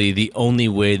literally the only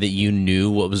way that you knew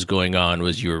what was going on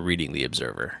was you were reading the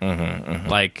Observer.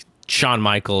 Like Shawn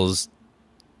Michaels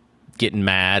getting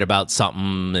mad about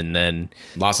something, and then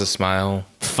lost a smile,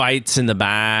 fights in the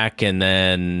back, and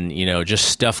then, you know, just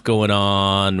stuff going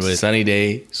on with sunny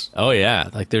days. Oh yeah,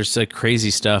 like there's like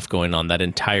crazy stuff going on that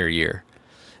entire year.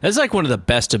 It's like one of the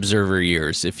best Observer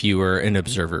years if you were an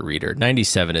Observer reader.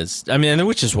 97 is, I mean,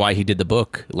 which is why he did the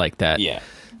book like that. Yeah.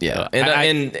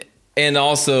 And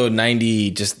also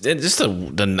 90, just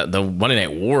the Monday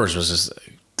Night Wars was just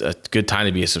a good time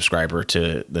to be a subscriber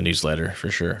to the newsletter for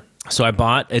sure. So I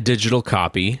bought a digital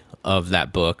copy of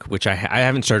that book, which I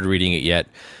haven't started reading it yet.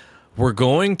 We're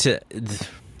going to,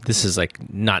 this is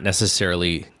like not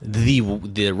necessarily the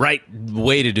right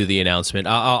way to do the announcement.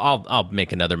 I'll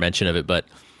make another mention of it, but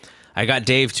I got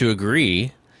Dave to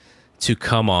agree to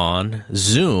come on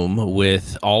Zoom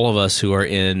with all of us who are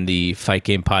in the Fight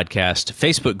Game Podcast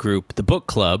Facebook group, the book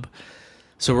club.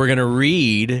 So we're going to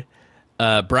read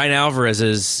Brian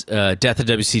Alvarez's Death of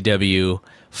WCW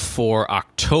for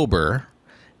October,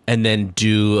 and then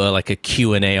do like a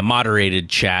Q&A, a moderated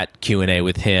chat Q&A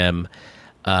with him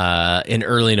in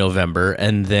early November.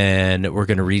 And then we're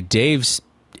going to read Dave's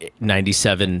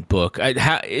 97 book.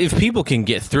 If people can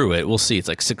get through it, we'll see. It's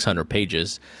like 600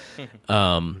 pages.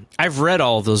 I've read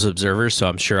all of those Observers, so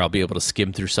I'm sure I'll be able to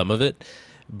skim through some of it.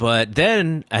 But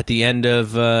then at the end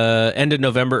of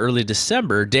November, early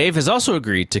December, Dave has also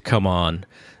agreed to come on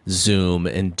Zoom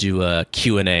and do a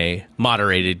Q&A,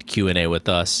 moderated Q&A with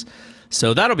us.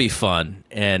 So that'll be fun.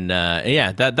 And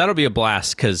that'll be a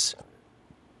blast because,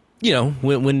 you know,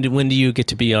 when do you get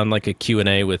to be on like a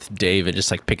Q&A with Dave and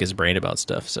just like pick his brain about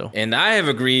stuff? So, and I have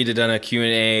agreed to done a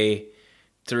Q&A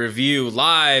to review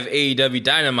live AEW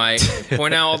Dynamite and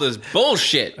point out all this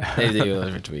bullshit they do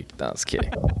every week. No, I was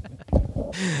kidding.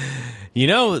 You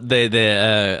know,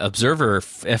 the Observer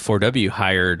F4W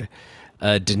hired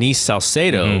Denise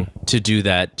Salcedo to do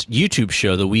that YouTube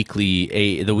show, the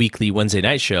weekly Wednesday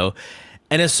night show.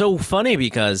 And it's so funny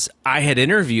because I had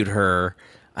interviewed her,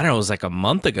 I don't know, it was like a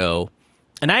month ago,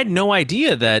 and I had no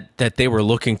idea that they were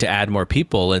looking to add more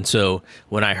people. And so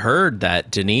when I heard that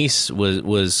Denise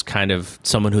was kind of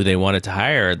someone who they wanted to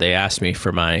hire, they asked me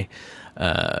for my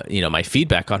my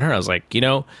feedback on her. I was like, you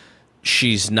know,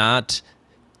 she's not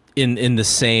in the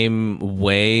same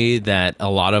way that a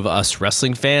lot of us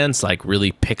wrestling fans like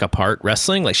really pick apart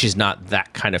wrestling. Like, she's not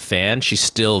that kind of fan. She's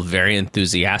still very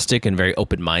enthusiastic and very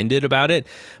open-minded about it,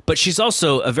 but she's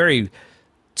also a very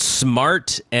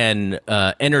smart and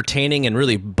entertaining and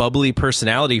really bubbly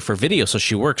personality for video. So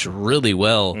she works really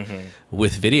well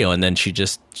with video. And then she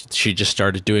just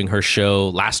started doing her show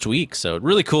last week. So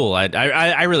really cool.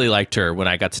 I really liked her when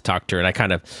I got to talk to her, and I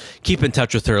kind of keep in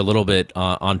touch with her a little bit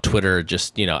on Twitter.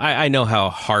 Just, you know, I know how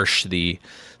harsh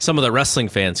some of the wrestling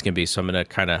fans can be. So I'm going to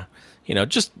kind of, you know,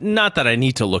 just not that I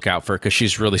need to look out for her because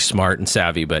she's really smart and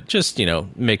savvy, but just, you know,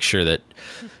 make sure that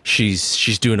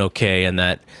she's doing okay and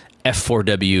that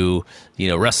F4W, you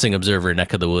know, Wrestling Observer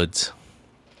neck of the woods.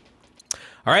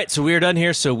 All right, so we are done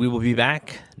here, so we will be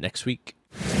back next week.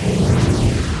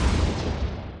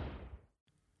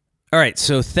 All right,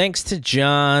 so thanks to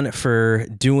John for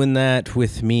doing that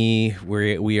with me.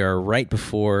 We are right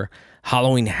before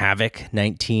Halloween Havoc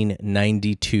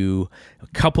 1992, a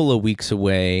couple of weeks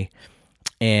away.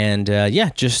 And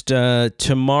just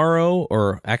tomorrow,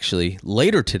 or actually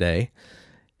later today,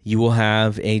 you will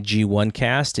have a G1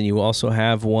 cast, and you will also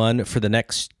have one for the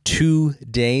next 2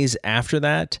 days after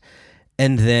that.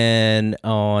 And then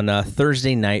on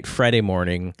Thursday night, Friday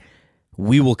morning,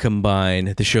 we will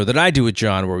combine the show that I do with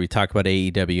John, where we talk about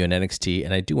AEW and NXT,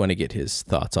 and I do want to get his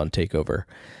thoughts on TakeOver.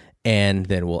 And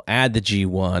then we'll add the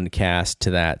G1 cast to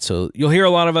that. So you'll hear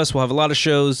a lot of us. We'll have a lot of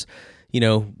shows. You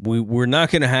know, we're not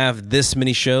going to have this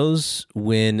many shows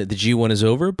when the G1 is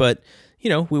over, but you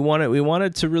know, we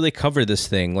wanted to really cover this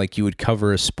thing like you would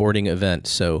cover a sporting event.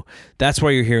 So that's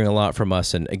why you're hearing a lot from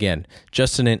us. And again,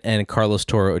 Justin and Carlos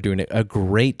Toro are doing a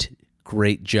great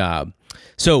job.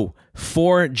 So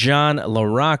for John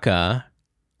LaRocca,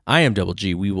 I am Double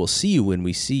G. We will see you when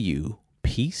we see you.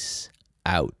 Peace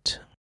out.